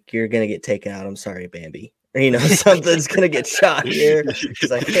you're gonna get taken out. I'm sorry, Bambi. Something's gonna get shot here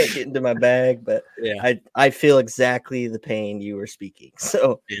because I can't get into my bag. But yeah. I feel exactly the pain you were speaking.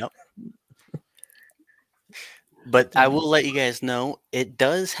 So yep. But I will let you guys know it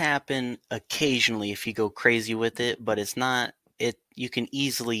does happen occasionally if you go crazy with it, but it's not it. You can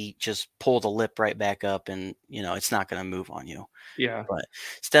easily just pull the lip right back up, and it's not going to move on you. Yeah, but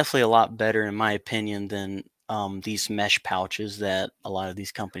it's definitely a lot better, in my opinion, than these mesh pouches that a lot of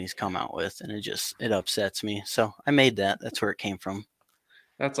these companies come out with, and it upsets me. So I made that. That's where it came from.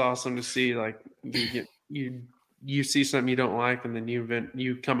 That's awesome to see. Like you see something you don't like, and then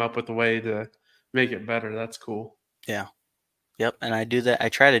you come up with a way to make it better. That's cool. Yeah. Yep. And I do that. I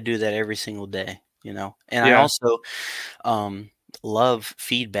try to do that every single day, and I also love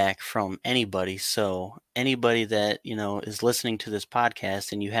feedback from anybody. So anybody that, is listening to this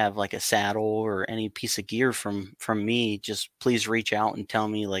podcast and you have like a saddle or any piece of gear from me, just please reach out and tell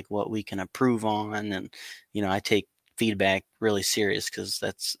me like what we can improve on. And, I take feedback really serious because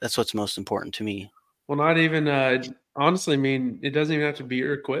that's what's most important to me. Well, not even honestly, it doesn't even have to be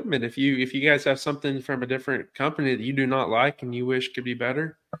your equipment. If you guys have something from a different company that you do not like and you wish could be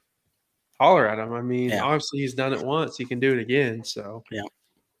better, holler at him. Obviously he's done it once, he can do it again. So yeah.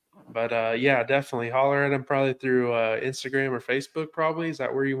 But definitely holler at him probably through Instagram or Facebook. Probably is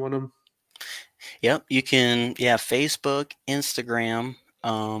that where you want him? Yep, you can. Yeah, Facebook, Instagram.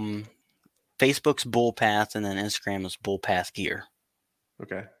 Facebook's Bull Path, and then Instagram is Bull Path Gear.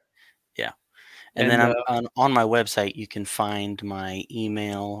 Okay. And then on my website, you can find my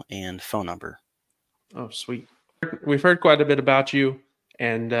email and phone number. Oh, sweet. We've heard quite a bit about you,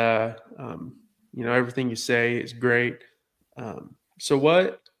 and everything you say is great.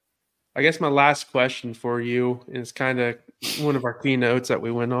 So I guess my last question for you is kind of one of our keynotes that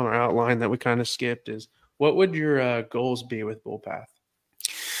we went on our outline that we kind of skipped is, what would your goals be with Bullpath?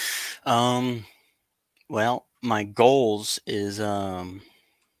 Well, my goals is, to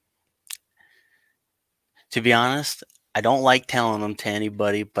be honest, I don't like telling them to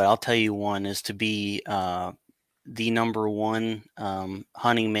anybody, but I'll tell you one is to be the number one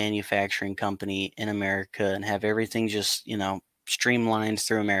hunting manufacturing company in America and have everything just, streamlined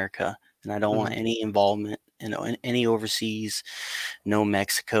through America. And I don't want any involvement in any overseas, no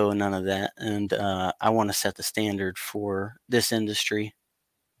Mexico, none of that. And I want to set the standard for this industry.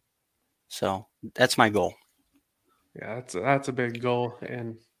 So that's my goal. Yeah, that's a big goal,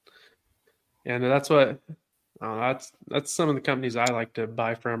 and that's what that's some of the companies I like to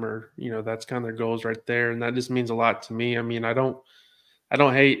buy from, or that's kind of their goals right there, and that just means a lot to me. I mean, I don't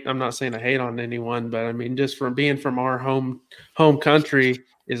hate. I'm not saying I hate on anyone, but I mean, just from being from our home country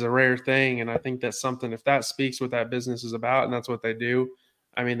is a rare thing, and I think that's something. If that speaks what that business is about, and that's what they do,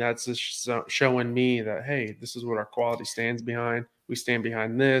 I mean, that's just showing me that, hey, this is what our quality stands behind. We stand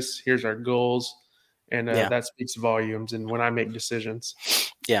behind this. Here's our goals. And that speaks volumes. And when I make decisions,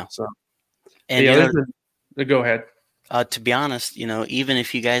 So, and go ahead. To be honest, even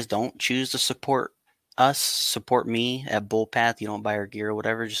if you guys don't choose to support me at Bullpath, you don't buy our gear or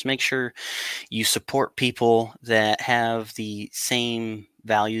whatever, just make sure you support people that have the same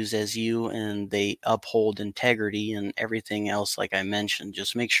values as you and they uphold integrity and everything else. Like I mentioned,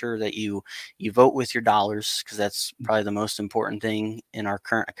 just make sure that you vote with your dollars, because that's probably the most important thing in our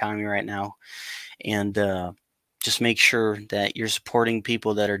current economy right now. And just make sure that you're supporting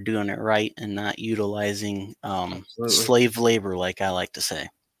people that are doing it right and not utilizing slave labor, like I like to say.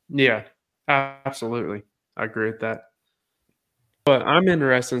 Yeah, absolutely. I agree with that. But I'm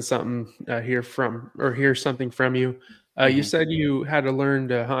interested in something hear something from you. You said you had to learn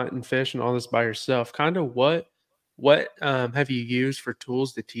to hunt and fish and all this by yourself. Kind of what have you used for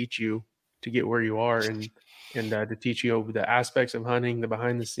tools to teach you to get where you are, and to teach you over the aspects of hunting, the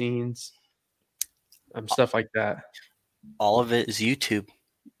behind the scenes, stuff like that? All of it is YouTube.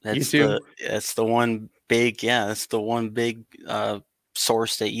 That's the one big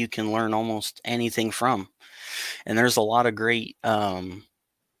source that you can learn almost anything from. And there's a lot of great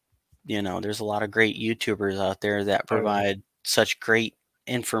there's a lot of great YouTubers out there that provide such great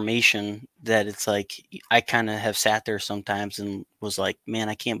information that it's like I kind of have sat there sometimes and was like, man,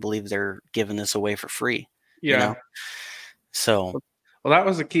 I can't believe they're giving this away for free. So well, that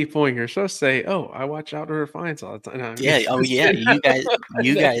was a key point here. So say, "Oh, I watch Outdoor Defiance all the time." No,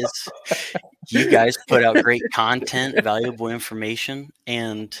 you guys put out great content, valuable information,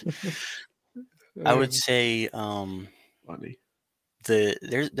 and I would say funny.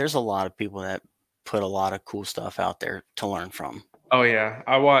 There's a lot of people that put a lot of cool stuff out there to learn from. Oh yeah,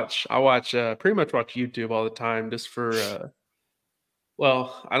 I pretty much watch YouTube all the time just for.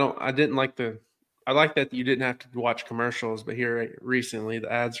 I like that you didn't have to watch commercials, but here recently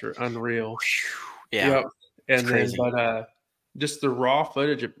the ads are unreal. Yeah. Yep. And then, but just the raw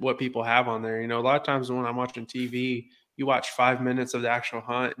footage of what people have on there. A lot of times when I'm watching TV, you watch 5 minutes of the actual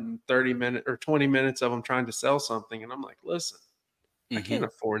hunt and 30 minutes or 20 minutes of them trying to sell something, and I'm like, listen, I can't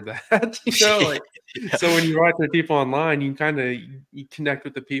afford that. So when you watch the people online, you connect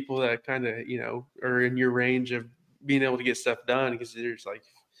with the people that kind of are in your range of being able to get stuff done, because there's like.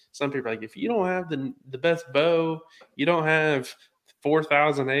 Some people are like, if you don't have the best bow, you don't have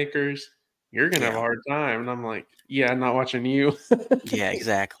 4,000 acres, you're going to have a hard time. And I'm like, yeah, I'm not watching you. Yeah,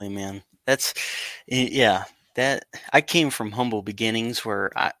 exactly, man. That I came from humble beginnings where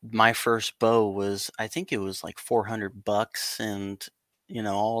my first bow was, I think it was like $400, and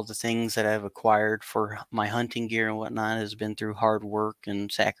all the things that I've acquired for my hunting gear and whatnot has been through hard work and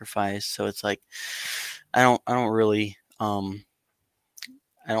sacrifice. So it's like I don't really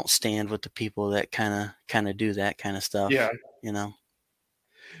I don't stand with the people that kind of do that kind of stuff. Yeah.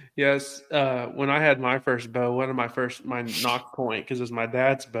 Yes. When I had my first bow, my knock point, because it was my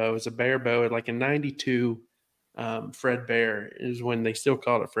dad's bow, it's a bear bow, like a 92 Fred Bear is when they still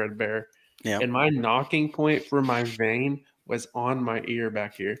called it Fred Bear. Yeah. And my knocking point for my vein was on my ear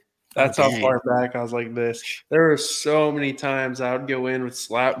back here. That's how far back I was like this. There were so many times I would go in with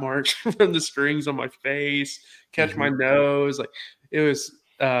slap marks from the strings on my face, catch my nose. Like, it was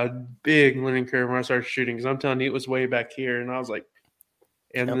a big learning curve when I started shooting, because I'm telling you, it was way back here. And I was like,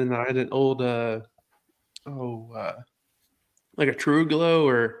 then I had an old, like a True Glow,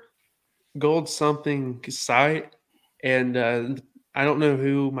 or Gold something site, and I don't know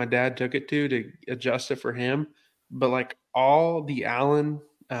who my dad took it to adjust it for him, but like all the Allen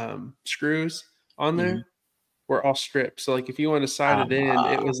screws on there were all stripped. So like if you wanted to sight it in,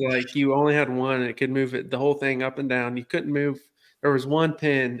 it was like you only had one and it could move it the whole thing up and down. You couldn't move. There was one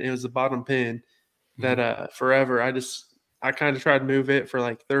pin, it was the bottom pin that forever I kind of tried to move it for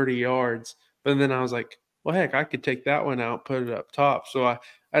like 30 yards, but then I was like, well heck, I could take that one out, put it up top. So I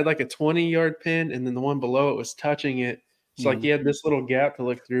had like a 20-yard pin, and then the one below it was touching it. So like you had this little gap to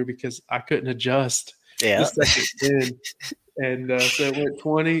look through because I couldn't adjust the second pin. And so it went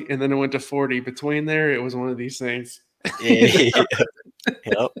 20 and then it went to 40. Between there, it was one of these things. Yep.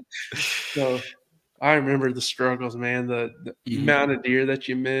 So I remember the struggles, man, the amount of deer that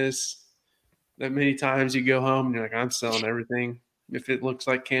you miss. That many times you go home and you're like, I'm selling everything. If it looks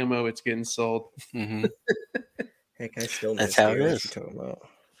like camo, it's getting sold. Heck, I still miss That's how deer. it What is. you talking about?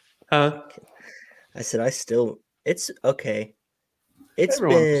 Huh? I said it's okay.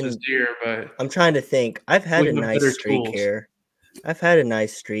 Everyone misses deer, but I'm trying to think. I've had a nice streak here.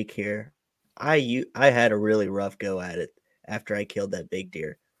 I had a really rough go at it after I killed that big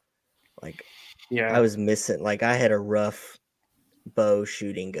deer. Like, yeah, I was missing. Like, I had a rough bow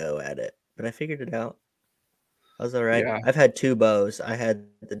shooting go at it, but I figured it out. I was all right. Yeah. I've had 2 bows. I had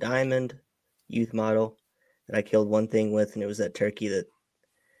the Diamond youth model that I killed one thing with, and it was that turkey that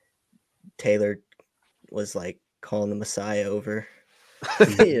Taylor was like calling the Messiah over.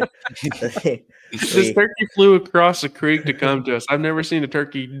 This turkey flew across the creek to come to us. I've never seen a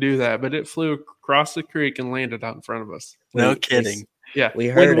turkey do that, but it flew across the creek and landed out in front of us. No kidding. We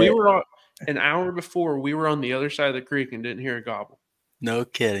heard we were an hour before, we were on the other side of the creek and didn't hear a gobble. No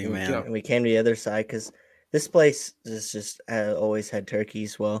kidding, man. And we came to the other side because this place is just always had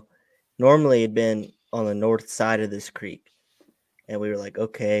turkeys. Well, normally it'd been on the north side of this creek, and we were like,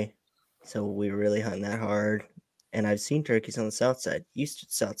 okay, so we were really hunting that hard. And I've seen turkeys on the south side. Used to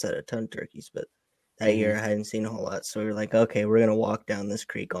south side a ton of turkeys, but that year I hadn't seen a whole lot. So we were like, okay, we're gonna walk down this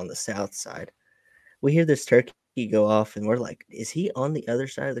creek on the south side. We hear this turkey go off, and we're like, is he on the other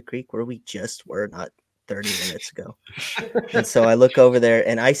side of the creek where we just were not 30 minutes ago? And so I look over there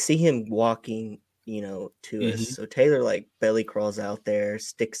and I see him walking, to us. So Taylor like belly crawls out there,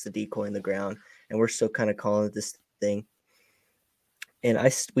 sticks the decoy in the ground, and we're still kind of calling it this thing. And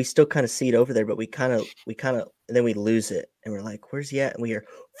we still kind of see it over there, but we kind of, and then we lose it, and we're like, "Where's he at?" And we hear,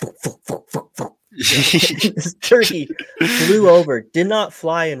 "Fuck, fuck, fuck, fuck, fuck." This turkey flew over, did not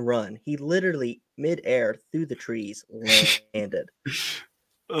fly and run. He literally midair through the trees landed.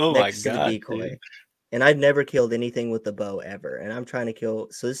 Oh my god! The decoy. Dude. And I've never killed anything with a bow ever. And I'm trying to kill.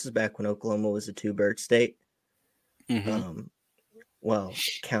 So this is back when Oklahoma was a 2-bird state. Well,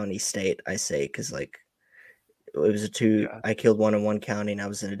 county state, I say, because like. It was a 2. Yeah. I killed one in one county, and I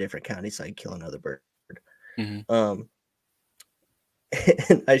was in a different county, so I could kill another bird. And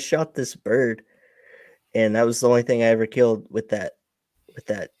I shot this bird, and that was the only thing I ever killed with that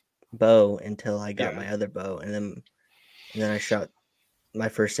bow until I got my other bow, and then I shot my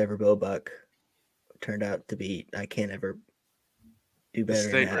first ever bow buck. It turned out to be I can't ever do better.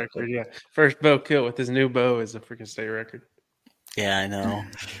 State than that, record, yeah. First bow kill with his new bow is a freaking state record. Yeah, I know.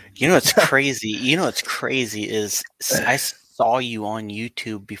 You know what's crazy? Is I saw you on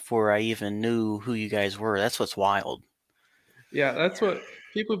YouTube before I even knew who you guys were. That's what's wild. Yeah, that's what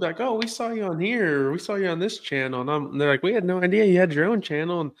people be like, oh, we saw you on here, or we saw you on this channel. And they're like, we had no idea you had your own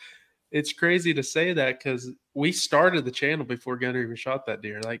channel. And it's crazy to say that because we started the channel before Gunner even shot that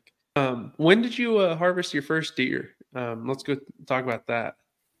deer. Like, when did you harvest your first deer? Let's go talk about that.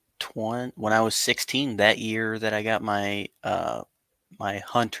 When I was 16, that year that I got my my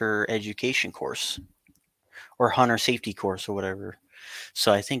hunter education course or hunter safety course or whatever.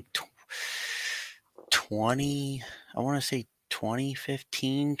 So I think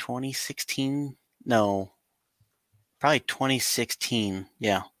 2015, 2016. No, probably 2016.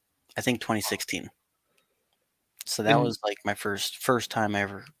 Yeah, I think 2016. So that was like my first time I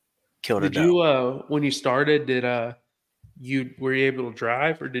ever killed a doe. Did you when you started, were you able to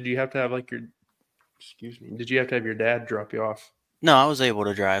drive, or did you have to have like did you have to have your dad drop you off? No, I was able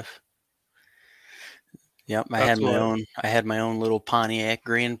to drive. Yep, I had my own little Pontiac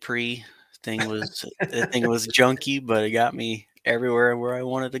Grand Prix. The thing was junky, but it got me everywhere where I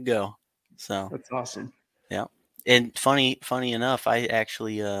wanted to go. So that's awesome. Yeah. And funny enough, I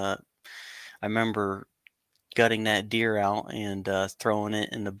actually I remember gutting that deer out and throwing it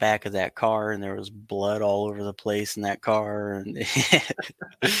in the back of that car, and there was blood all over the place in that car. And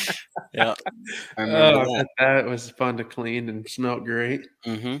yeah, I remember that was fun to clean and smelled great.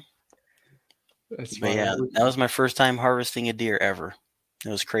 That's fun. Yeah, that was my first time harvesting a deer ever. It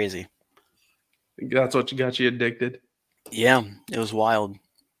was crazy. That's what got you addicted. Yeah, it was wild.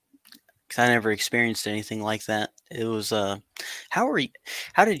 Because I never experienced anything like that. It was how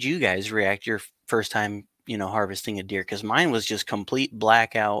did you guys react your first time, harvesting a deer? Because mine was just complete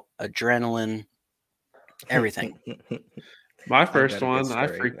blackout, adrenaline, everything. My first one, I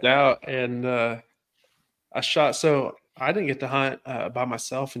freaked out, and I shot. So I didn't get to hunt by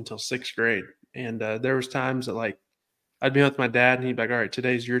myself until 6th grade, and there was times that like I'd be with my dad, and he'd be like, "All right,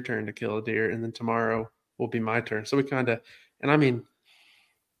 today's your turn to kill a deer, and then tomorrow will be my turn." So we kind of, and I mean,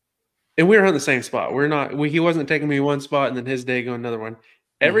 and we were on the same spot. He wasn't taking me one spot and then his day going another one.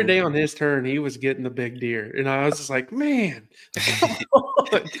 Every day on his turn, he was getting the big deer. And I was just like, man.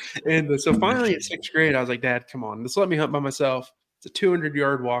 And so finally at 6th grade, I was like, Dad, come on. Just let me hunt by myself. It's a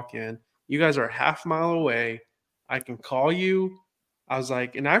 200-yard walk in. You guys are a half mile away. I can call you. I was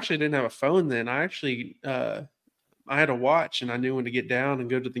like, and I actually didn't have a phone then. I actually, I had a watch and I knew when to get down and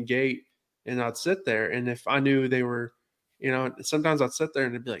go to the gate. And I'd sit there. And if I knew they were, sometimes I'd sit there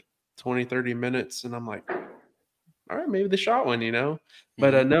and it'd be like 20, 30 minutes. And I'm like, all right, maybe they shot one,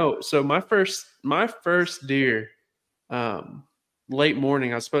 but no. So my first deer, late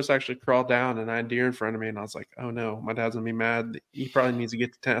morning, I was supposed to actually crawl down and I had deer in front of me. And I was like, oh no, my dad's gonna be mad. He probably needs to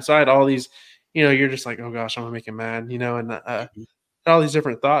get to town. So I had all these, you're just like, oh gosh, I'm gonna make him mad, and all these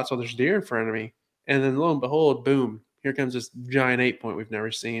different thoughts. Well, there's deer in front of me. And then lo and behold, boom, here comes this giant 8-point we've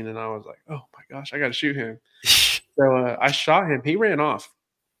never seen. And I was like, oh my gosh, I got to shoot him. So I shot him. He ran off.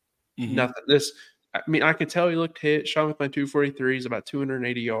 Nothing. I could tell he looked hit. Shot with my 243s about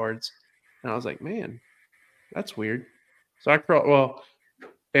 280 yards. And I was like, man, that's weird. So I crawled. Well,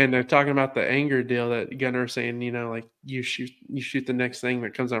 and they're talking about the anger deal that Gunnar was saying, like you shoot the next thing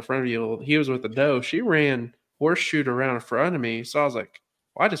that comes out in front of you. Well, he was with the doe. She ran horseshoed around in front of me. So I was like,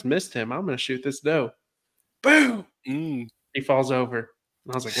 well, I just missed him. I'm going to shoot this doe. Boom. He falls over.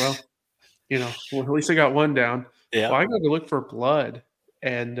 And I was like, well, at least I got one down. Yeah. Well, I got to look for blood.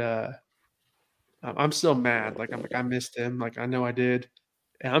 And I'm still mad. Like, I'm like, I missed him. Like, I know I did.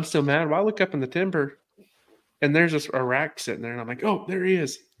 And I'm still mad. Well, I look up in the timber and there's just a rack sitting there. And I'm like, oh, there he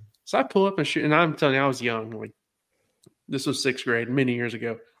is. So I pull up and shoot. And I'm telling you, I was young. Like, this was 6th grade many years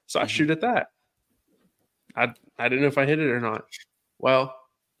ago. So I shoot at that. I didn't know if I hit it or not. Well,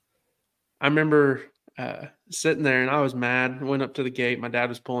 I remember sitting there and I was mad. Went up to the gate. My dad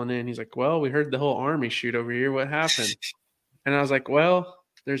was pulling in. He's like, well, we heard the whole army shoot over here. What happened? And I was like, well,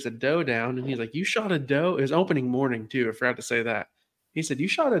 there's a doe down. And he's like, you shot a doe? It was opening morning too. I forgot to say that. He said, you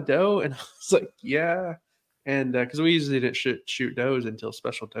shot a doe? And I was like, yeah. And because we usually didn't shoot does until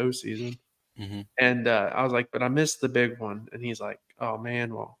special doe season. And I was like, but I missed the big one. And he's like, oh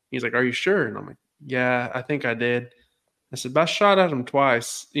man. Well, he's like, are you sure? And I'm like, yeah, I think I did. I said, but I shot at him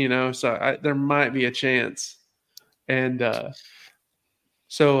twice, so there might be a chance. And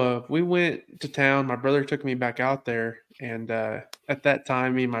so we went to town. My brother took me back out there. And at that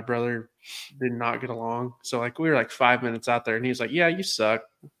time, me and my brother did not get along. So like we were like 5 minutes out there and he was like, yeah, you suck.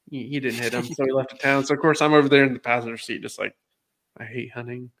 He didn't hit him. So we left the town. So of course I'm over there in the passenger seat, just like, I hate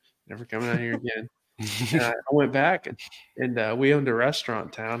hunting. Never coming out here again. And I went back and we owned a restaurant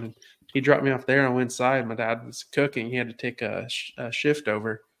in town and he dropped me off there and I went inside. My dad was cooking. He had to take a shift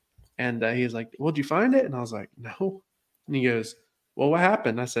over. And he was like, well, did you find it? And I was like, no. And he goes, well, what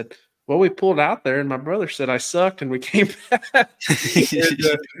happened? I said, well, we pulled out there and my brother said I sucked and we came back.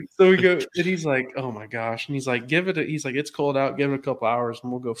 So we go and he's like, oh my gosh. And he's like, he's like, it's cold out. Give it a couple hours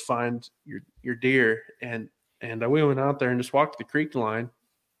and we'll go find your deer. And we went out there and just walked the creek line.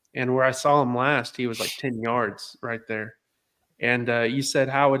 And where I saw him last, he was like 10 yards right there. And you said,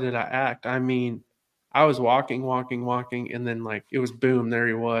 how did I act? I mean, I was walking, and then like it was boom, there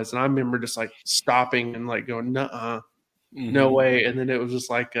he was. And I remember just like stopping and like going, nuh-uh, no way. And then it was just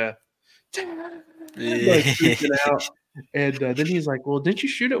like like freaking out. And then he's like, well, didn't you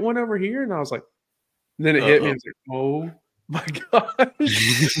shoot at one over here? And I was like, and then it hit me. I was like, oh my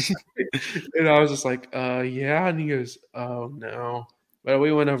gosh. And I was just like, yeah. And he goes, oh no. But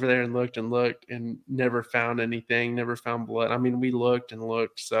we went over there and looked and never found anything, never found blood. I mean, we looked and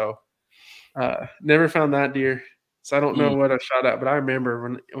looked, so never found that deer. So I don't know what I shot at, but I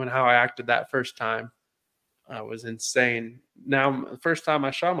remember when how I acted that first time was insane. Now, the first time I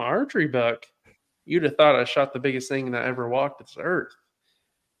shot my archery buck, you'd have thought I shot the biggest thing that ever walked this earth.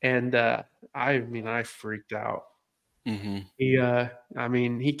 And I freaked out.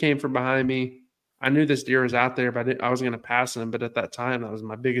 He came from behind me. I knew this deer was out there, but I wasn't going to pass him. But at that time, that was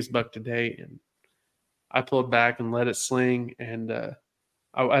my biggest buck to date. And I pulled back and let it sling. And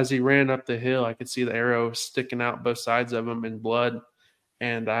as he ran up the hill, I could see the arrow sticking out both sides of him in blood.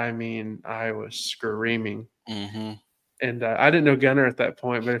 And I was screaming. And I didn't know Gunner at that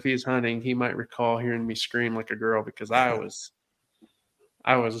point, but if he's hunting, he might recall hearing me scream like a girl because I was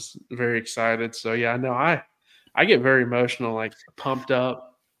very excited. So yeah, no, I get very emotional, like pumped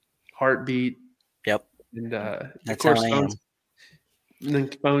up, heartbeat. Yep. And That's of course, how I am. then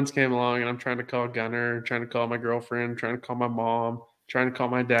phones came along, and I'm trying to call Gunner, trying to call my girlfriend, trying to call my mom, trying to call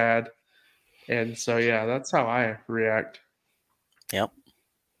my dad. And so yeah, that's how I react. Yep.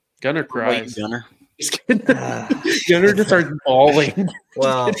 Gunner cries. Gunner? Gunner just starts bawling.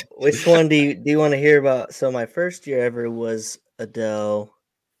 Well, which one do you want to hear about? So my first year ever was a doe.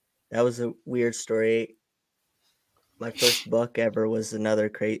 That was a weird story. My first buck ever was another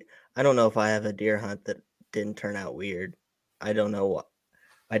crate. I don't know if I have a deer hunt that didn't turn out weird. I don't know what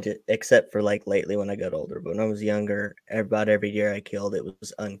I did, except for like lately when I got older. But when I was younger, about every deer I killed, it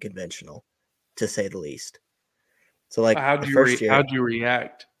was unconventional, to say the least. So like how'd you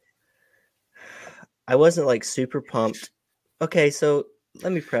react? I wasn't like super pumped. Okay, so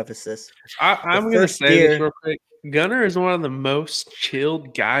let me preface this. I'm going to say this real quick. Gunner is one of the most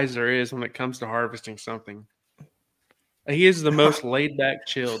chilled guys there is when it comes to harvesting something. He is the most laid back,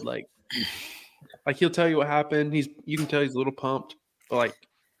 chilled. Like he'll tell you what happened. You can tell he's a little pumped, but like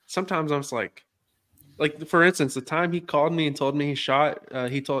sometimes I'm just like for instance, the time he called me and told me he shot,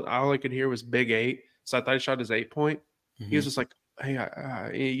 he told all I could hear was big 8. So I thought he shot his 8 point. Mm-hmm. He was just like, hey,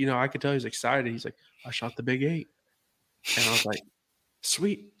 I could tell he's excited. He's like, I shot the big 8, and I was like,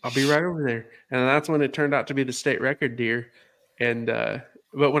 sweet, I'll be right over there. And that's when it turned out to be the state record deer. And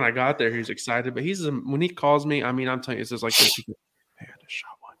but when I got there, he was excited. But when he calls me, I mean, I'm telling you, it's just like this. Hey, I just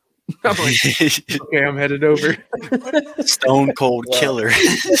shot one. I'm like, okay, I'm headed over. Stone cold killer.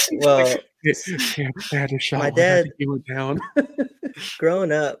 Well, I had a shot. My dad, he went down.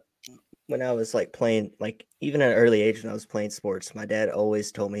 Growing up, when I was like playing, like even at an early age when I was playing sports, my dad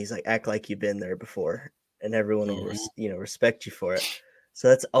always told me, he's like, act like you've been there before, and everyone will, respect you for it. So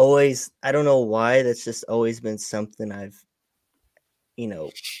that's always, I don't know why, that's just always been something I've,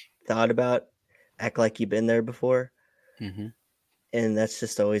 thought about. Act like you've been there before. Mm-hmm. And that's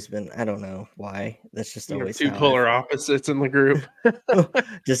just always been, I don't know why. That's just always two polar opposites in the group.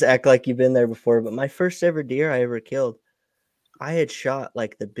 Just act like you've been there before. But my first ever deer I ever killed, I had shot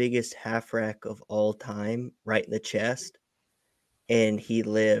like the biggest half rack of all time right in the chest. And he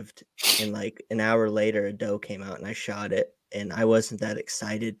lived. And like an hour later, a doe came out and I shot it. And I wasn't that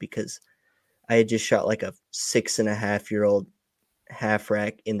excited because I had just shot like a 6.5-year-old half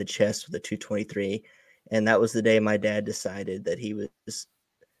rack in the chest with a 223. And that was the day my dad decided that he was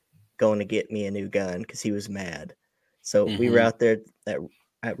going to get me a new gun because he was mad. So we were out there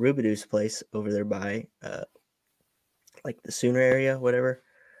at Rubidoo's place over there by like the Sooner area, whatever.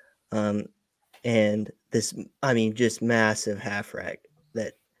 And this, just massive half rack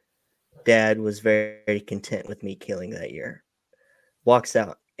that Dad was very, very content with me killing that year. Walks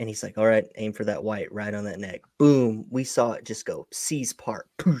out and he's like, all right, aim for that white right on that neck. Boom. We saw it just go seize part.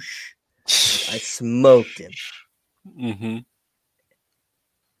 Poosh. I smoked him. Mm-hmm.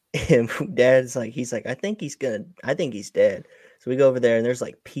 And Dad's like, he's like, I think he's dead. So we go over there and there's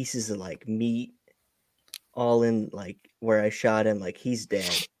like pieces of like meat all in like where I shot him, like he's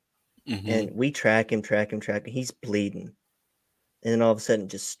dead. Mm-hmm. And we track him. He's bleeding. And then all of a sudden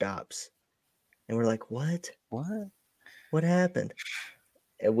it just stops. And we're like, what? What happened?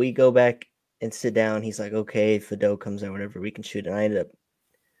 And we go back and sit down. He's like, okay, if the doe comes out, whatever, we can shoot. And I ended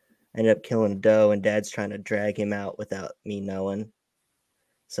up killing a doe, and Dad's trying to drag him out without me knowing.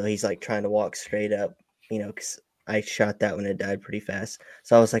 So he's like trying to walk straight up, because I shot that one. It died pretty fast.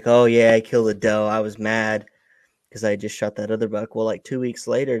 So I was like, oh yeah, I killed a doe. I was mad because I just shot that other buck. Well, like 2 weeks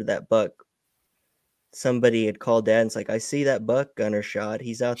later, that buck, somebody had called Dad and it's like, I see that buck Gunner shot.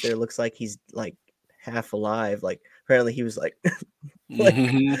 He's out there. Looks like he's like half alive. Like apparently he was like,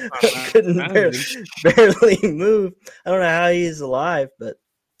 couldn't barely move. I don't know how he's alive, but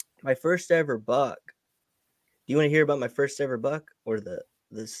my first ever buck. Do you want to hear about my first ever buck or the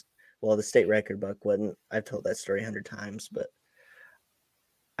state record buck wasn't? I've told that story 100 times, but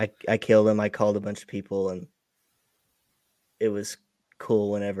I killed him. I called a bunch of people and it was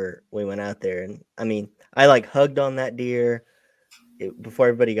cool whenever we went out there. And I like hugged on that deer before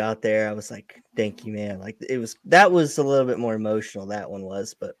everybody got there. I was like, thank you, man. Like that was a little bit more emotional. That one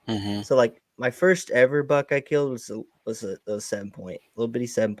was, but so like my first ever buck I killed was a 7 point, little bitty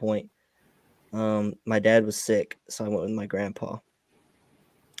 7 point. My dad was sick, so I went with my grandpa.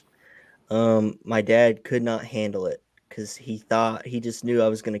 My dad could not handle it because he just knew I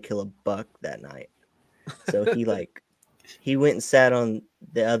was going to kill a buck that night. So he went and sat on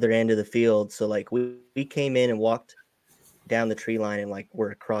the other end of the field. So like we came in and walked down the tree line and like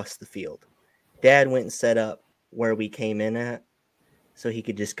we're across the field. Dad went and set up where we came in at, so he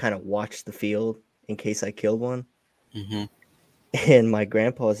could just kind of watch the field in case I killed one. Mm-hmm. And my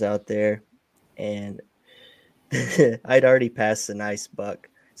grandpa's out there, and I'd already passed a nice buck,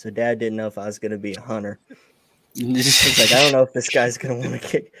 so Dad didn't know if I was going to be a hunter. He's like, I don't know if this guy's going to want to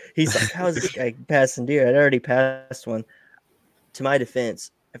kick. He's like, how's this guy passing deer? I'd already passed one. To my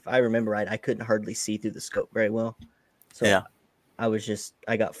defense, if I remember right, I couldn't hardly see through the scope very well. So yeah.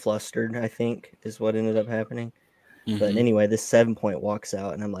 I got flustered, I think, is what ended up happening. Mm-hmm. But anyway, this 7-point walks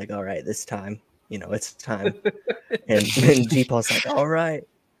out, and I'm like, all right, this time, it's time. and G-Paw's like, all right,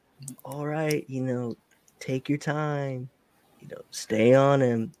 take your time, stay on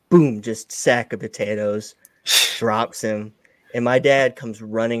him. Boom, just sack of potatoes, drops him. And my dad comes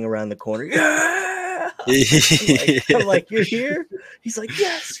running around the corner. Yeah! I'm like, you're here? He's like,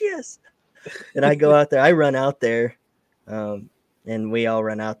 yes. And I go out there. I run out there. And we all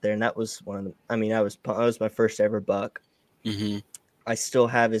run out there, and that was I was my first ever buck. Mm-hmm. I still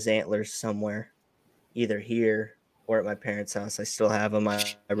have his antlers somewhere, either here or at my parents' house. I still have them. I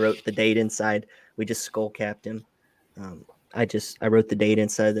wrote the date inside. We just skull capped him. I wrote the date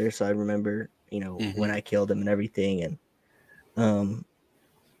inside there, so I remember, when I killed him and everything. And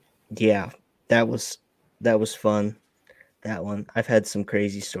yeah, that was fun. That one. I've had some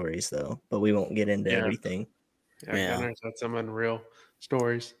crazy stories though, but we won't get into everything. Yeah, Gunner's had some unreal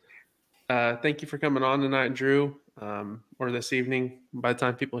stories. Thank you for coming on tonight, Drew, or this evening. By the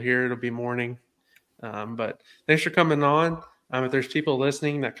time people hear it, it'll be morning. But thanks for coming on. If there's people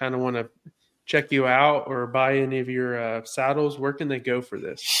listening that kind of want to check you out or buy any of your saddles, where can they go for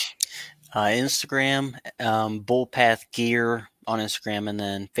this? Instagram, Bullpath Gear on Instagram, and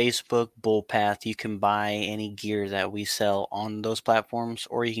then Facebook, Bullpath. You can buy any gear that we sell on those platforms,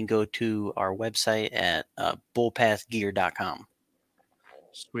 or you can go to our website at bullpathgear.com.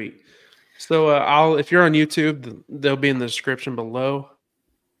 Sweet. So if you're on YouTube, they'll be in the description below.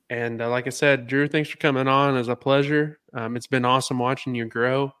 And like I said, Drew, thanks for coming on. It was a pleasure. It's been awesome watching you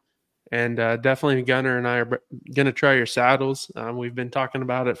grow. And definitely Gunner and I are going to try your saddles. We've been talking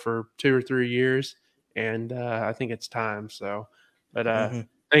about it for 2 or 3 years, and I think it's time. So, but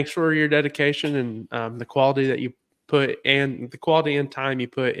thanks for your dedication and the quality that you put and the quality and time you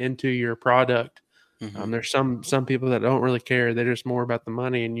put into your product. Mm-hmm. There's some people that don't really care. They're just more about the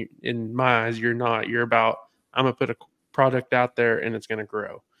money. And in my eyes, you're not. You're about, I'm going to put a product out there and it's going to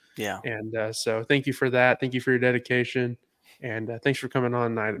grow. Yeah. And so thank you for that. Thank you for your dedication. And thanks for coming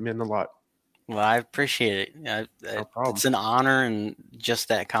on tonight. It meant a lot. Well, I appreciate it. No problem. It's an honor, and just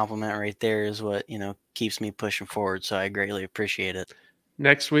that compliment right there is what, keeps me pushing forward. So I greatly appreciate it.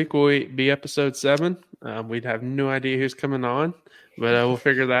 Next week will be episode 7. We'd have no idea who's coming on, but we'll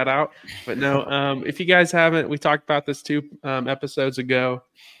figure that out. But no, if you guys haven't, we talked about this 2 episodes ago.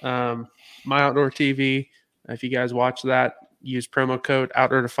 My Outdoor TV. If you guys watch that, use promo code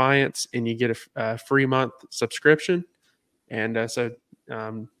Outdoor Defiance, and you get a free month subscription. And so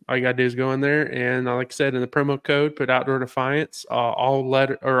all you got to do is go in there, and like I said, in the promo code, put Outdoor Defiance, all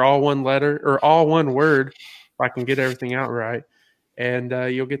one word, if I can get everything out right.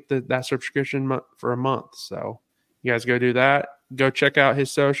 And you'll get that subscription for a month. So you guys go do that. Go check out his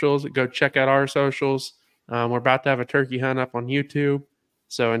socials. Go check out our socials. We're about to have a turkey hunt up on YouTube.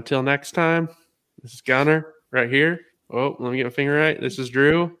 So until next time, this is Gunner right here. Oh, let me get my finger right. This is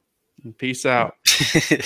Drew. And peace out.